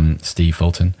 Steve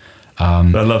Fulton. I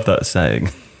love that saying.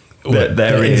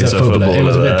 There is a footballer. It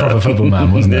was a bit proper football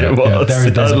man, wasn't it? It was.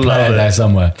 There's a player there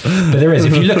somewhere. But there is.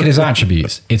 If you look at his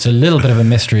attributes, it's a little bit of a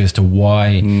mystery as to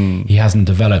why he hasn't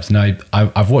developed. Now,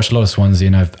 I've watched a lot of Swansea,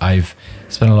 and I've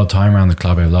spent a lot of time around the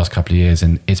club over the last couple of years,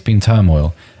 and it's been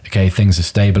turmoil. Okay, things have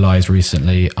stabilised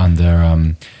recently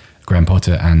under Graham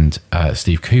Potter and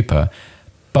Steve Cooper.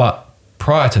 But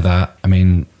prior to that, I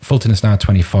mean, Fulton is now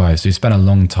 25, so he spent a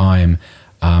long time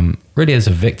really as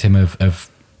a victim of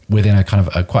within a kind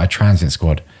of quite a transient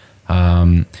squad.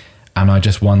 And I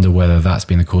just wonder whether that's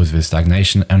been the cause of his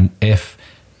stagnation, and if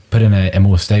put in a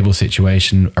more stable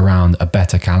situation around a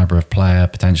better caliber of player,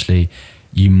 potentially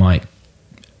you might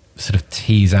sort of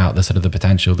tease out the sort of the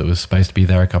potential that was supposed to be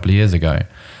there a couple of years ago.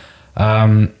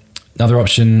 Another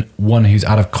option, one who's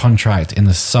out of contract in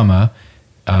the summer,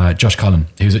 Josh Cullen,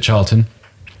 who's at Charlton.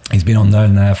 He's been on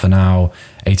loan there for now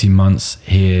 18 months.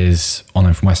 He is on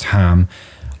loan from West Ham.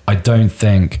 I don't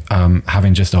think,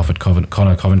 having just offered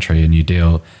Connor Coventry a new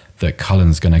deal, that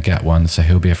Cullen's going to get one, so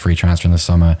he'll be a free transfer in the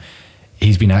summer.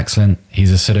 He's been excellent.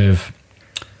 He's a sort of,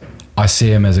 I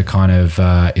see him as a kind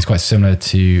of, he's quite similar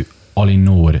to Ollie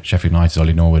Norwood, Sheffield United's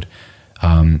Ollie Norwood,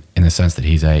 in the sense that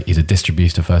he's a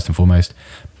distributor first and foremost,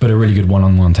 but a really good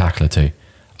one-on-one tackler too.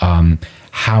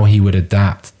 How he would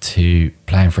adapt to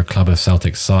playing for a club of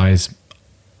Celtic's size,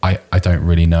 I don't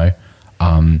really know.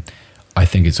 I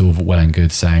think it's all well and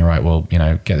good saying, right, well,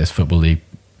 get this Football League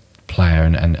player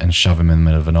and shove him in the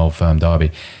middle of an old firm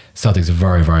derby. Celtic's a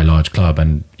very, very large club,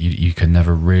 and you can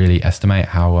never really estimate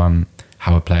how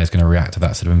a player is going to react to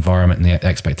that sort of environment and the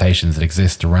expectations that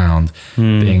exist around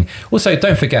being. Also,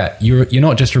 don't forget, you're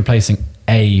not just replacing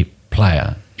a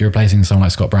player, you're replacing someone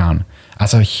like Scott Brown.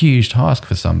 That's a huge task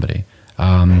for somebody.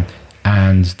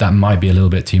 And that might be a little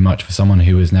bit too much for someone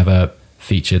who has never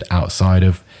featured outside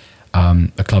of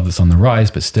a club that's on the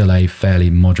rise, but still a fairly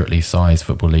moderately sized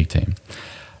Football League team.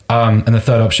 And the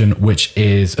third option, which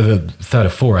is the third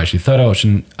of four actually, third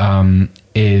option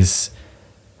is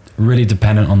really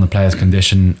dependent on the player's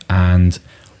condition and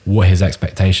what his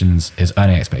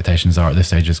earning expectations are at this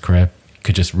stage of his career.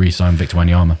 Could just re-sign Victor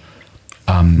Wanyama.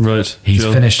 Right. He's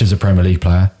finished as a Premier League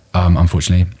player,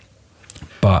 unfortunately,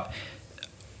 but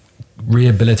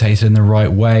rehabilitated in the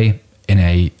right way in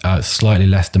a slightly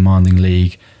less demanding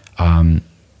league.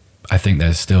 I think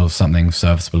there's still something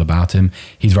serviceable about him.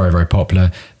 He's very, very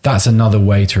popular. That's another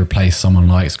way to replace someone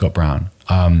like Scott Brown,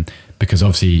 because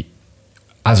obviously,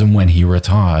 as and when he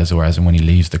retires or as and when he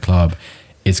leaves the club,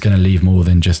 it's going to leave more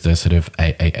than just a sort of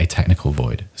a technical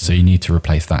void. So you need to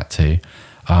replace that too.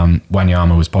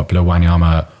 Wanyama was popular.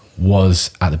 Wanyama was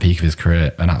at the peak of his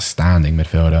career an outstanding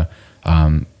midfielder.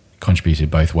 Contributed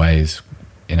both ways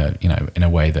in a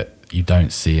way that you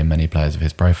don't see in many players of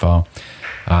his profile.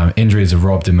 Injuries have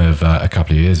robbed him of a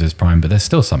couple of years of his prime, but there's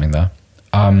still something there.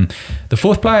 The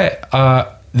fourth player,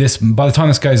 this by the time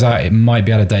this goes out, it might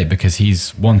be out of date because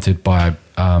he's wanted by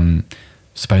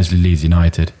supposedly Leeds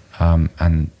United,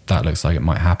 and that looks like it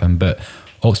might happen. But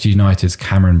Oxford United's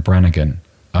Cameron Brannigan,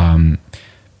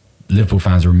 Liverpool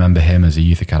fans remember him as a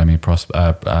youth academy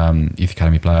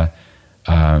player.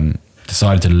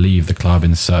 Decided to leave the club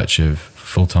in search of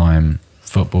full-time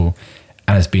football,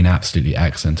 and has been absolutely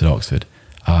excellent at Oxford.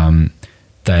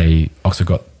 Oxford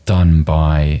got done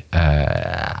by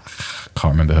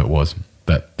can't remember who it was,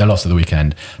 but they lost at the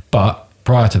weekend. But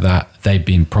prior to that, they'd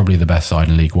been probably the best side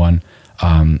in League One.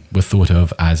 Were thought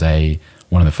of as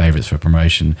one of the favourites for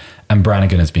promotion, and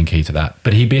Brannigan has been key to that.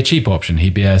 But he'd be a cheap option.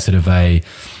 He'd be a sort of £1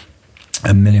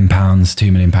 million,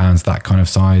 £2 million, that kind of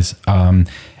size.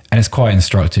 And it's quite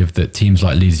instructive that teams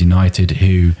like Leeds United,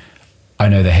 who I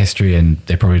know their history and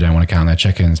they probably don't want to count their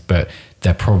chickens, but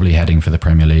they're probably heading for the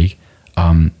Premier League.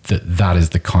 That is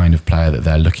the kind of player that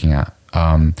they're looking at.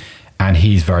 And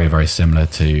he's very, very similar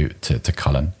to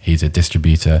Cullen. He's a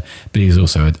distributor, but he's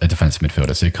also a defensive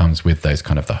midfielder. So he comes with those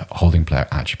kind of the holding player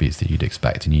attributes that you'd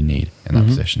expect and you need in that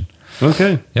position.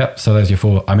 Okay. Yep. So there's your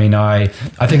four. I mean, I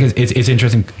think it's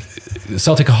interesting.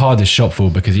 Celtic are hard to shop for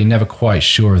because you're never quite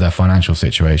sure of their financial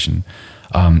situation.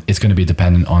 It's going to be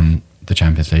dependent on the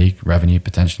Champions League revenue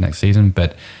potential next season,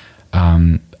 but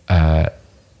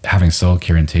having sold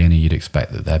Kieran Tierney, you'd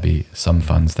expect that there'd be some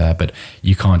funds there, but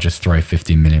you can't just throw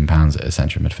 £15 million at a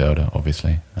central midfielder,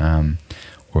 obviously,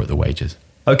 or at the wages.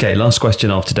 Okay, last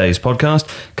question of today's podcast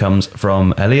comes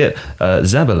from Elliot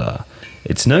Zabala.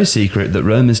 It's no secret that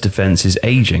Roma's defence is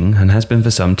ageing and has been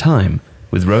for some time.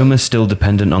 With Roma still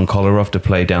dependent on Kolarov to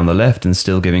play down the left and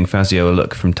still giving Fazio a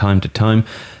look from time to time,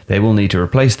 they will need to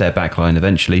replace their backline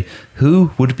eventually.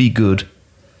 Who would be some good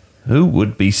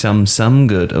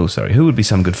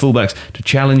fullbacks to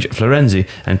challenge Florenzi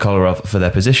and Kolarov for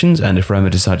their positions? And if Roma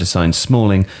decide to sign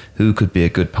Smalling, who could be a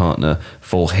good partner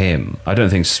for him? I don't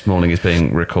think Smalling is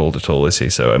being recalled at all, is he?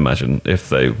 So I imagine if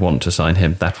they want to sign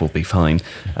him, that will be fine.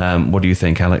 What do you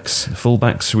think, Alex?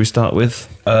 Fullbacks, should we start with?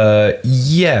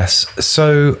 Yes.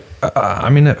 So,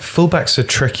 fullbacks are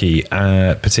tricky,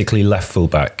 particularly left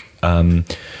fullback.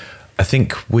 I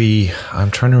think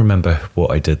I'm trying to remember what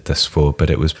I did this for, but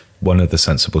it was one of the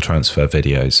sensible transfer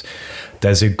videos.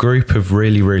 There's a group of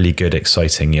really, really good,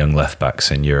 exciting young left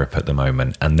backs in Europe at the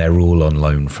moment, and they're all on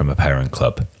loan from a parent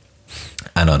club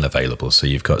and unavailable. So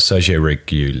you've got Sergio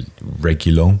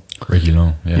Reguilon,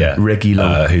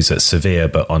 who's at Sevilla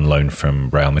but on loan from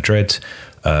Real Madrid.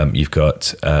 You've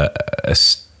got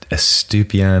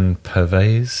Estupiñán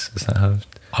Pervez. Is that how?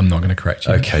 I'm not going to correct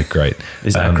you. Okay, great.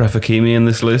 Is Achraf Hakimi in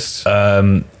this list?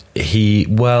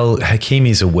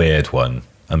 Hakimi's a weird one.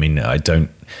 I mean, I don't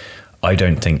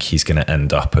think he's going to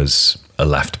end up as a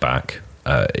left back.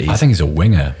 I think he's a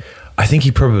winger. I think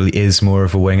he probably is more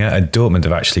of a winger. And Dortmund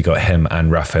have actually got him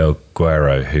and Rafael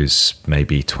Guerrero, who's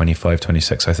maybe 25,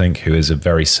 26, I think, who is a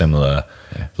very similar...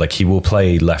 Yeah. Like, he will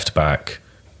play left back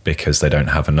because they don't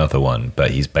have another one,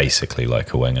 but he's basically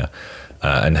like a winger.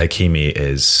 And Hakimi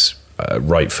is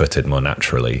right-footed more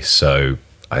naturally, so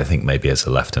I think maybe as a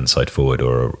left-hand side forward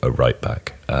or a right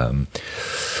back.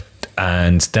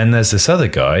 And then there's this other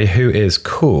guy who is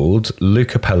called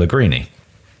Luca Pellegrini,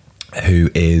 who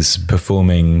is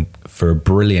performing for a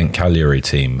brilliant Cagliari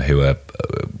team who are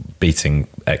beating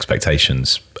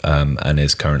expectations, and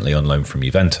is currently on loan from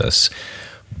Juventus,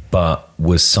 but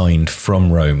was signed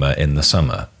from Roma in the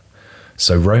summer.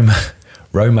 So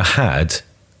Roma had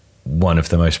one of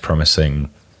the most promising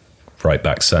right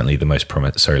backs, certainly the most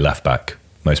left back,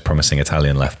 most promising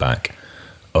Italian left back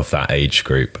of that age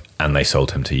group, and they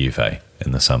sold him to Juve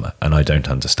in the summer, and I don't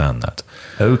understand that.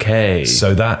 Okay,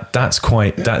 so that's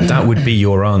quite that would be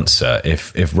your answer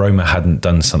if Roma hadn't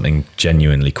done something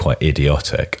genuinely quite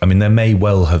idiotic. I mean, there may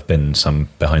well have been some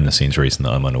behind the scenes reason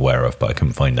that I'm unaware of, but I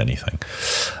couldn't find anything.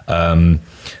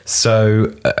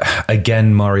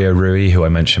 Again, Mario Rui, who I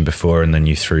mentioned before, and then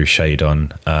you threw shade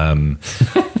on.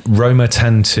 Roma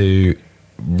tend to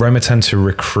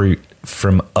recruit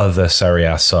from other Serie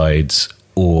A sides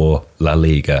or La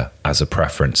Liga as a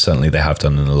preference. Certainly they have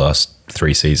done in the last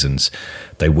 3 seasons.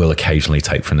 They will occasionally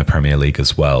take from the Premier League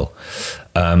as well.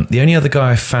 The only other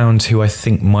guy I found who I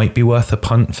think might be worth a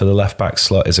punt for the left back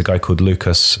slot is a guy called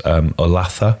Lucas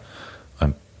Olaza.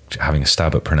 I'm having a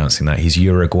stab at pronouncing that. He's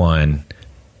Uruguayan.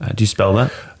 Do you spell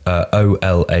that?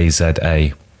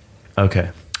 Olaza. Okay.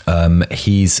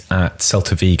 He's at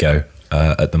Celta Vigo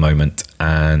at the moment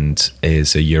and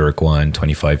is a Uruguayan,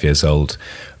 25 years old.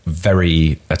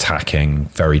 Very attacking,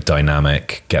 very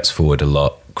dynamic, gets forward a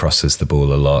lot, crosses the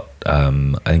ball a lot. I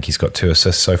think he's got 2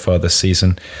 assists so far this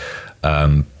season.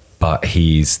 but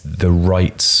he's the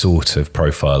right sort of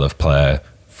profile of player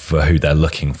for who they're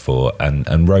looking for.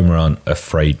 And Roma aren't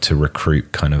afraid to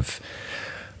recruit kind of,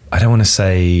 I don't want to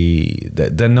say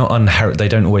that they're not they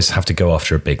don't always have to go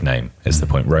after a big name, is the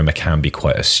point. Roma can be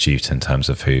quite astute in terms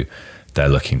of who they're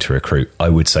looking to recruit. I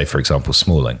would say, for example,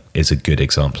 Smalling is a good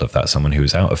example of that. Someone who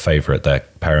was out of favour at their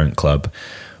parent club,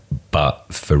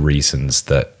 but for reasons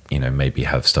that, you know, maybe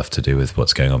have stuff to do with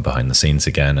what's going on behind the scenes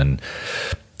again, and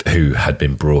who had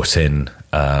been brought in,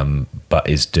 but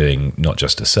is doing not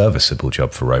just a serviceable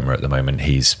job for Roma at the moment.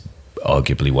 He's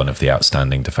arguably one of the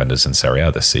outstanding defenders in Serie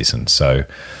A this season. So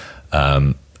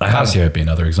Lazio would be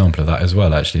another example of that as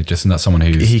well, actually. Just that's someone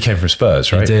who he came from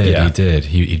Spurs, right? He did.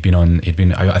 He'd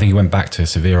been. I think he went back to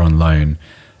Sevilla on loan.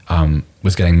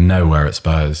 Was getting nowhere at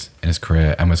Spurs in his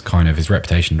career, and was kind of, his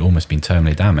reputation had almost been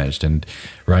terminally damaged. And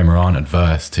Roma aren't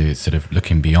adverse to sort of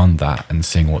looking beyond that and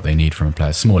seeing what they need from a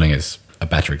player. Smalling is a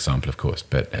better example, of course,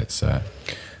 but it's. I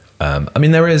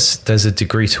mean, there's a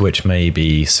degree to which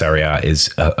maybe Serie A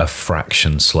is a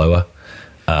fraction slower,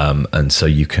 and so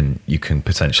you can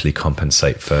potentially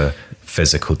compensate for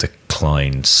physical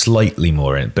decline slightly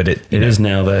more in. But it is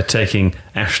now they're taking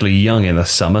Ashley Young in the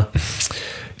summer.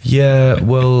 Yeah,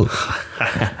 well,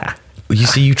 you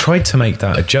see, you tried to make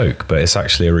that a joke, but it's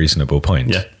actually a reasonable point.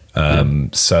 Yeah.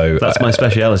 So that's my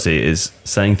speciality, is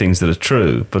saying things that are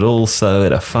true, but also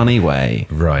in a funny way.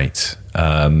 Right.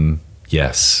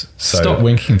 Yes. So stop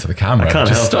winking to the camera. I can't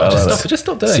help it. Just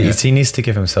stop doing it. He needs to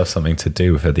give himself something to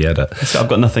do for the edit. I've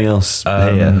got nothing else here.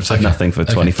 I've said nothing for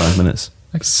 25 minutes.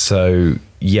 So,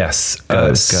 yes.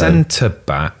 Centre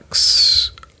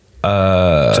backs.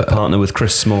 To partner with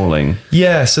Chris Smalling.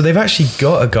 Yeah, so they've actually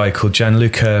got a guy called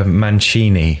Gianluca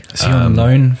Mancini. Is he on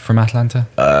loan from Atalanta?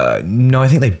 No, I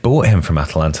think they bought him from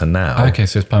Atalanta now. Oh, okay,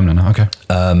 so it's permanent now. Okay.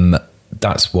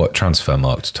 That's what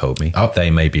Transfermarkt told me. Oh. They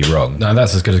may be wrong. No,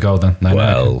 that's as good as gold then.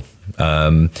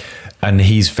 And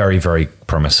he's very, very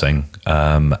promising,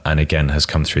 and again has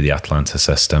come through the Atalanta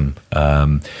system.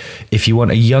 If you want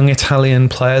a young Italian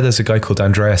player, there's a guy called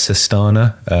Andrea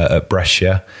Sistana at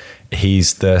Brescia.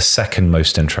 He's the second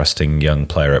most interesting young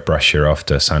player at Brescia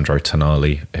after Sandro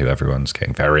Tonali, who everyone's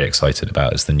getting very excited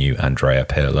about as the new Andrea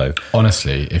Pirlo.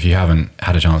 Honestly, if you haven't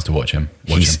had a chance to watch him,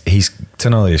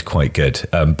 Tonali is quite good,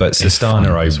 but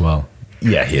Sistana as well.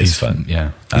 Yeah, he's fun.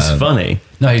 Yeah, he's funny.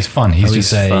 No, he's fun. He's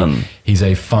fun. He's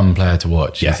a fun player to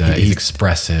watch. Yeah, he's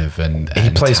expressive and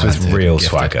he plays with real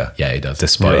swagger. Yeah, he does,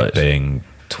 despite being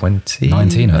 19, I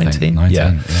think. 19,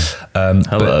 yeah.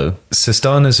 Hello.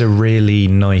 Sistana's a really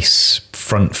nice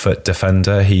front foot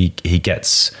defender. He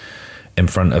gets in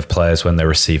front of players when they're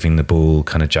receiving the ball,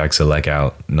 kind of jags a leg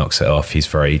out, knocks it off. He's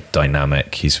very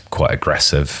dynamic. He's quite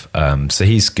aggressive. So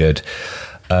he's good.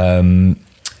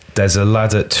 There's a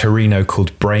lad at Torino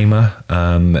called Bremer,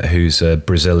 who's a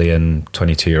Brazilian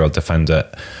 22-year-old defender.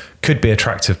 Could be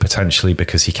attractive potentially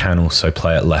because he can also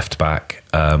play at left back,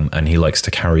 and he likes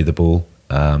to carry the ball.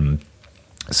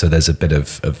 So there's a bit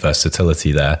of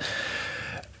versatility there.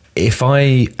 If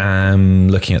I am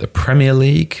looking at the Premier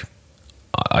League,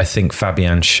 I think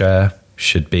Fabian Schär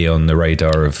should be on the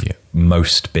radar of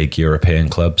most big European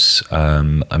clubs. I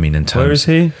mean, in terms, where is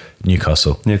he?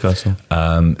 Newcastle.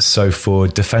 So for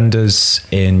defenders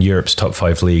in Europe's top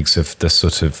 5 leagues of the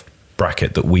sort of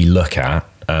bracket that we look at,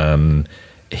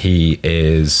 he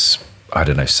is, I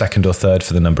don't know, second or third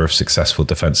for the number of successful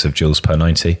defensive duels per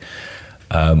 90.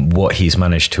 What he's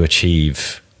managed to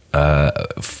achieve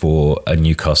for a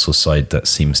Newcastle side that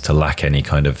seems to lack any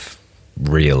kind of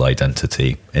real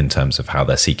identity in terms of how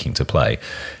they're seeking to play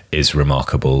is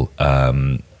remarkable.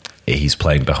 He's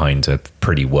playing behind a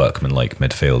pretty workmanlike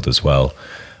midfield as well.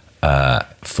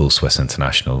 Full Swiss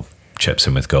international, chips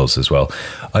in with goals as well.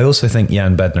 I also think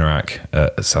Jan Bednarak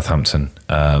at Southampton,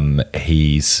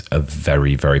 he's a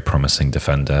very, very promising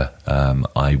defender.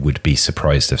 I would be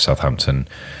surprised if Southampton...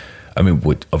 I mean,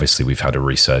 obviously we've had a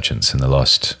resurgence in the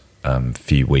last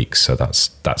few weeks, so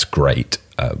that's great.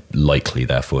 Likely,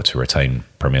 therefore, to retain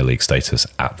Premier League status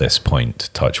at this point,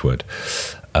 touch wood.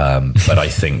 But I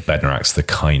think Bednarak's the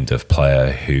kind of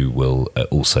player who will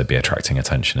also be attracting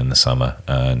attention in the summer,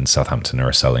 and Southampton are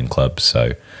a selling club,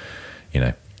 so, you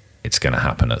know, it's going to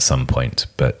happen at some point.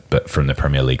 But from the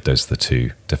Premier League, those are the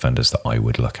two defenders that I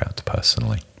would look at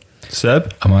personally.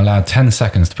 Seb? Am I allowed 10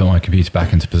 seconds to put my computer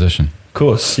back into position? Of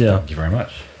course, yeah. Thank you very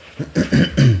much.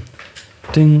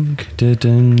 Ding, da,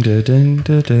 ding, da, ding,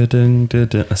 da, da, ding, da,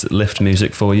 da. That's lift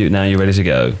music for you. Now you're ready to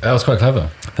go. That was quite clever.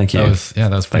 Thank you.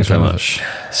 That was Thanks very much.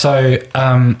 So,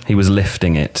 he was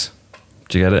lifting it.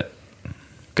 Do you get it?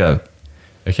 Go.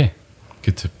 Okay.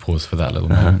 Good to pause for that little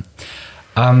moment.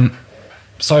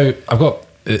 So I've got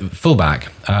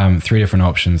fullback, 3 different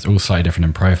options, all slightly different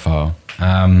in profile.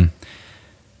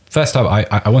 First up,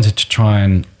 I wanted to try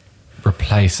and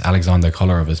replace Alexander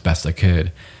Kolarov as best I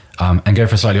could, and go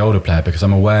for a slightly older player, because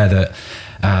I'm aware that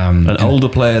an older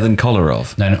player than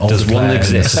Kolarov. No, an older Does one player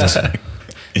exist?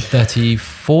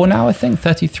 34 now, I think.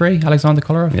 33, Alexander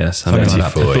Kolarov. Yes, Something like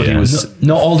that. 34. I thought he was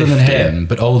not older 50. than him,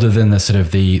 but older than the sort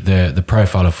of the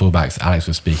profile of fullbacks Alex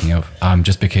was speaking of.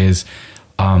 Just because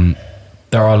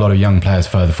there are a lot of young players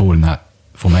further forward in that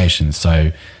formation.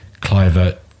 So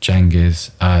Kluivert,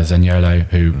 Cengiz, Zaniolo,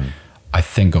 who I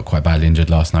think got quite badly injured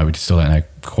last night. We still don't know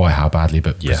quite how badly,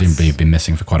 but presumably been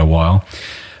missing for quite a while.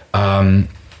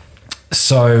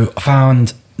 So I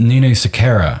found Nuno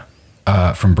Sequeira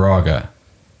from Braga.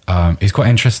 He's quite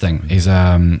interesting. He's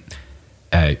 6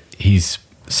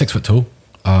 foot tall,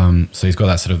 so he's got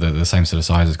that sort of the same sort of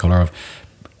size as Kolarov.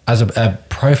 As a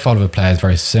profile of a player is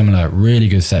very similar. Really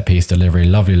good set piece delivery,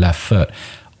 lovely left foot.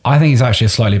 I think he's actually a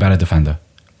slightly better defender,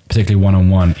 particularly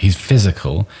one-on-one. He's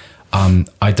physical.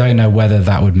 I don't know whether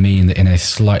that would mean that in a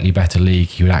slightly better league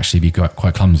he would actually be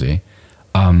quite clumsy.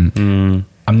 I'm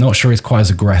not sure he's quite as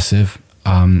aggressive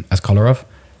as Kolarov.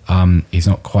 He's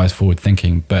not quite as forward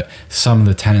thinking, but some of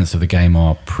the tenets of the game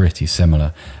are pretty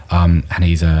similar, and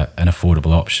he's an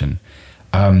affordable option.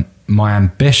 My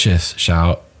ambitious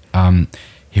shout,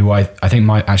 who I think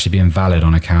might actually be invalid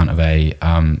on account of a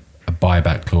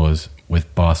buyback clause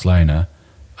with Barcelona,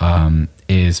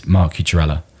 is Marc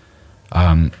Cucurella,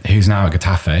 who's now at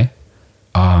Getafe,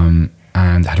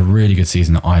 and had a really good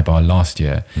season at Eibar last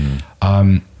year.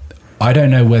 I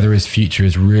don't know whether his future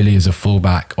is really as a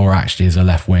fullback or actually as a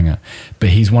left winger, but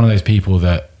he's one of those people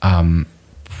that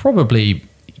probably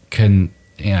can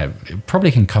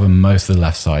cover most of the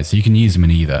left side, so you can use him in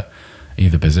either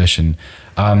position.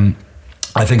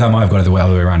 I think I might have got it the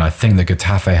other way around. I think that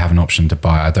Getafe have an option to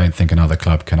buy. I don't think another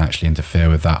club can actually interfere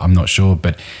with that. I'm not sure,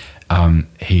 but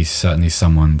he's certainly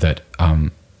someone that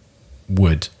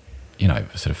would,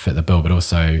 sort of fit the bill, but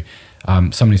also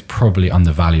someone who's probably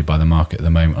undervalued by the market at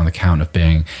the moment on account of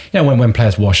being, when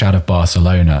players wash out of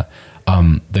Barcelona,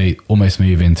 they almost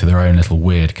move into their own little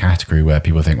weird category where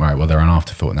people think, right, well, they're an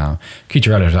afterthought now.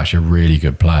 Cucurella is actually a really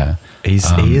good player.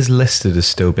 He is listed as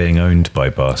still being owned by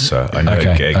Barca. I know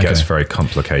it gets very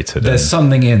complicated. There's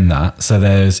something in that. So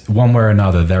there's one way or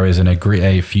another, there is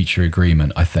a future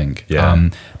agreement, I think. Yeah.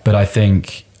 But I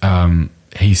think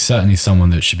he's certainly someone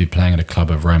that should be playing at a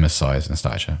club of Roma's size and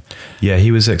stature. Yeah,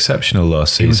 he was exceptional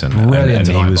last season. Was brilliant,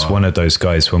 and he was one of those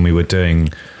guys when we were doing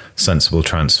sensible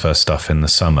transfer stuff in the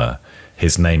summer.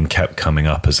 His name kept coming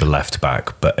up as a left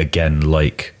back, but again,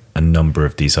 like a number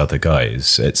of these other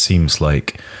guys, it seems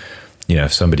like,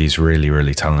 if somebody's really,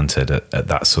 really talented at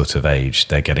that sort of age,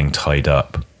 they're getting tied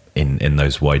up in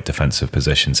those wide defensive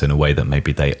positions in a way that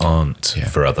maybe they aren't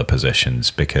for other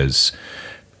positions, because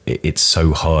it's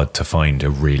so hard to find a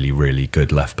really, really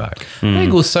good left back. I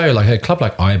think also like a club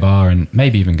like Eibar and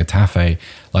maybe even Getafe,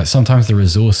 like sometimes the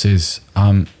resources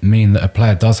mean that a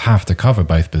player does have to cover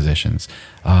both positions,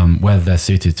 whether they're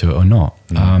suited to it or not.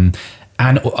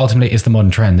 And ultimately, it's the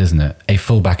modern trend, isn't it? A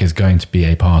fullback is going to be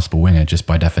a passable winger just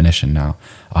by definition now.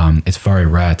 It's very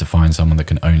rare to find someone that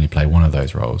can only play one of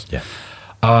those roles. Yeah.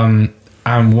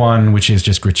 And one which is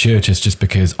just gratuitous, just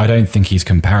because I don't think he's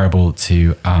comparable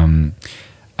to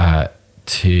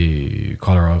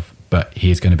Kolarov, but he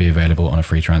is going to be available on a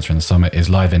free transfer in the summer, is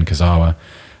Livin Kazawa,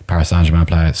 Paris Saint-Germain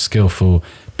player, skillful,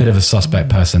 bit of a suspect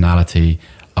personality,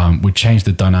 would change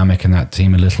the dynamic in that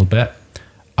team a little bit.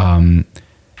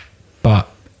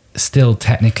 But still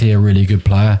technically a really good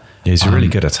player. He's a really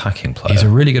good attacking player. He's a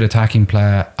really good attacking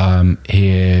player.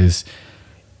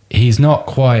 He's not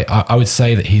quite, I would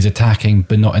say that he's attacking,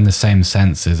 but not in the same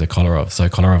sense as a Kolarov. So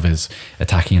Kolarov is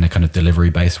attacking in a kind of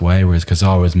delivery-based way, whereas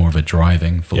Kazawa is more of a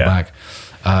driving fullback.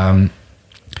 Yeah.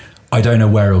 I don't know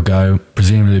where he'll go.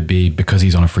 Presumably because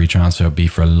he's on a free transfer, it'll be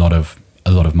for a lot of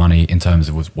money in terms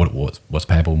of what's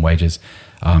payable in wages.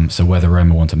 So whether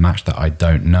Roma want to match that, I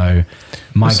don't know.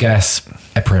 My guess,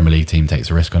 a Premier League team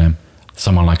takes a risk on him.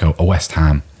 Someone like a West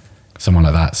Ham, someone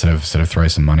like that sort of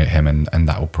throws some money at him, and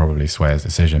that will probably sway his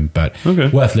decision. But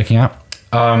worth looking at.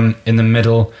 In the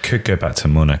middle, could go back to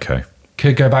Monaco.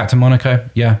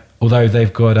 Yeah. Although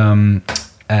they've got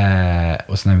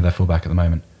what's the name of their fullback at the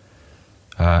moment?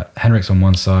 Henrik's on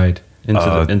one side.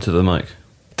 Into the mic.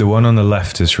 The one on the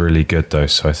left is really good though,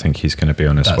 so I think he's going to be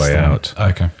on his way out.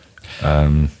 Okay.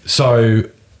 So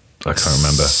I can't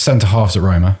remember. Centre halves at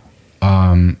Roma.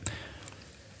 On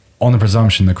the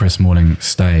presumption that Chris Smalling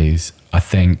stays, I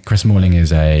think Chris Smalling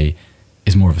is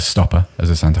more of a stopper as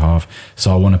a centre half.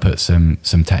 So I want to put some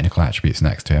technical attributes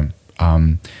next to him.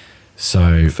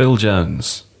 So Phil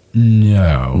Jones.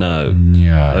 No.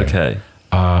 Okay.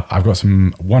 I've got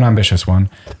one ambitious one,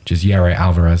 which is Yere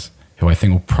Alvarez, who I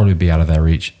think will probably be out of their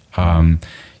reach.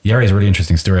 Yere is a really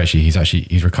interesting story, actually.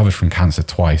 He's recovered from cancer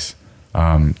twice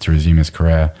to resume his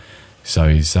career. So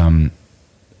he's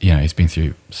he's been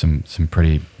through some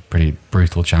pretty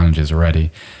brutal challenges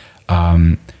already.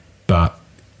 But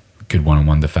good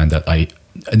one-on-one defender. A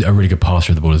really good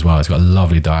passer of the ball as well. He's got a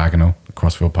lovely diagonal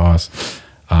crossfield pass,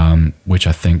 which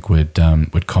I think would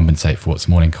compensate for what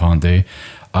Smalling can't do.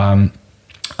 And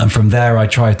from there, I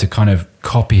tried to kind of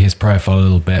copy his profile a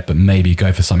little bit, but maybe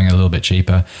go for something a little bit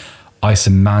cheaper.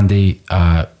 Issam Mandi,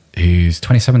 who's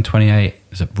 27, 28,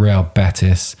 is at Real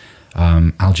Betis,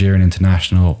 Algerian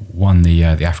international, won the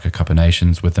Africa Cup of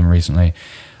Nations with them recently.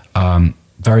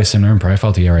 Very similar in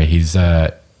profile to Yere. He's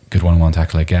a good one-on-one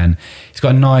tackle again. He's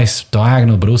got a nice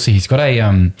diagonal, but also he's got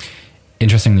a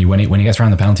interestingly, when he gets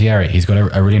around the penalty area, he's got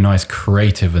a really nice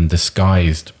creative and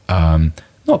disguised,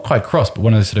 not quite cross, but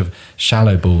one of the sort of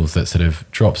shallow balls that sort of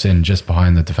drops in just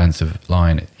behind the defensive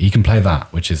line. He can play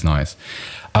that, which is nice.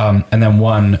 And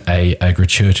then a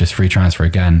gratuitous free transfer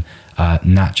again.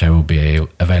 Nacho will be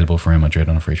available for Real Madrid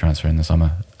on a free transfer in the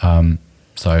summer.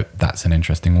 So that's an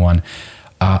interesting one.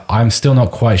 I'm still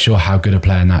not quite sure how good a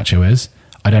player Nacho is.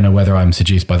 I don't know whether I'm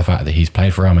seduced by the fact that he's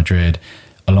played for Real Madrid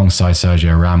alongside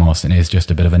Sergio Ramos and is just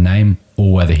a bit of a name,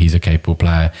 or whether he's a capable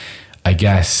player. I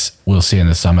guess we'll see in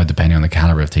the summer, depending on the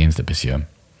caliber of teams that pursue him.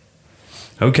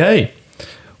 Okay.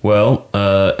 Well,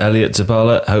 Elliot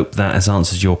Zabala, hope that has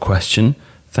answered your question.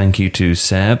 Thank you to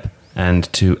Seb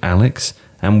and to Alex.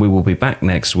 And we will be back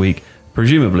next week,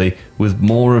 presumably with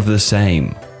more of the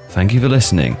same. Thank you for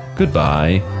listening.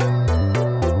 Goodbye.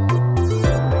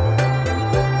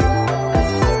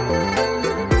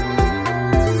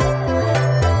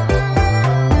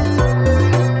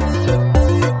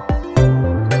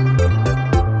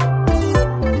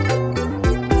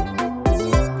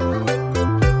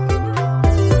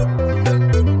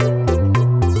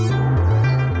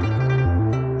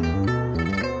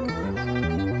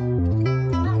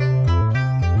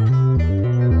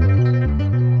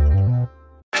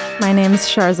 My name is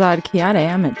Sharzad Kiade.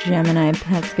 I'm a Gemini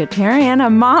pescatarian, a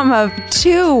mom of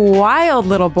 2 wild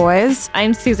little boys.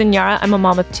 I'm Susan Yara. I'm a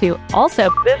mom of 2 also.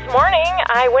 This morning,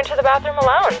 I went to the bathroom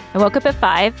alone. I woke up at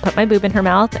 5, put my boob in her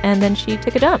mouth, and then she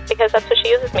took a dump. Because that's what she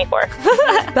uses me for.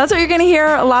 That's what you're going to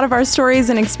hear. A lot of our stories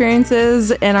and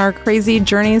experiences and our crazy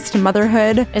journeys to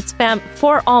motherhood. It's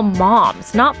for all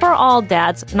moms, not for all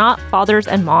dads, not fathers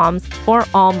and moms, for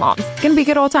all moms. It's going to be a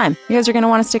good old time. You guys are going to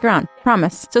want to stick around.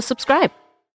 Promise. So subscribe.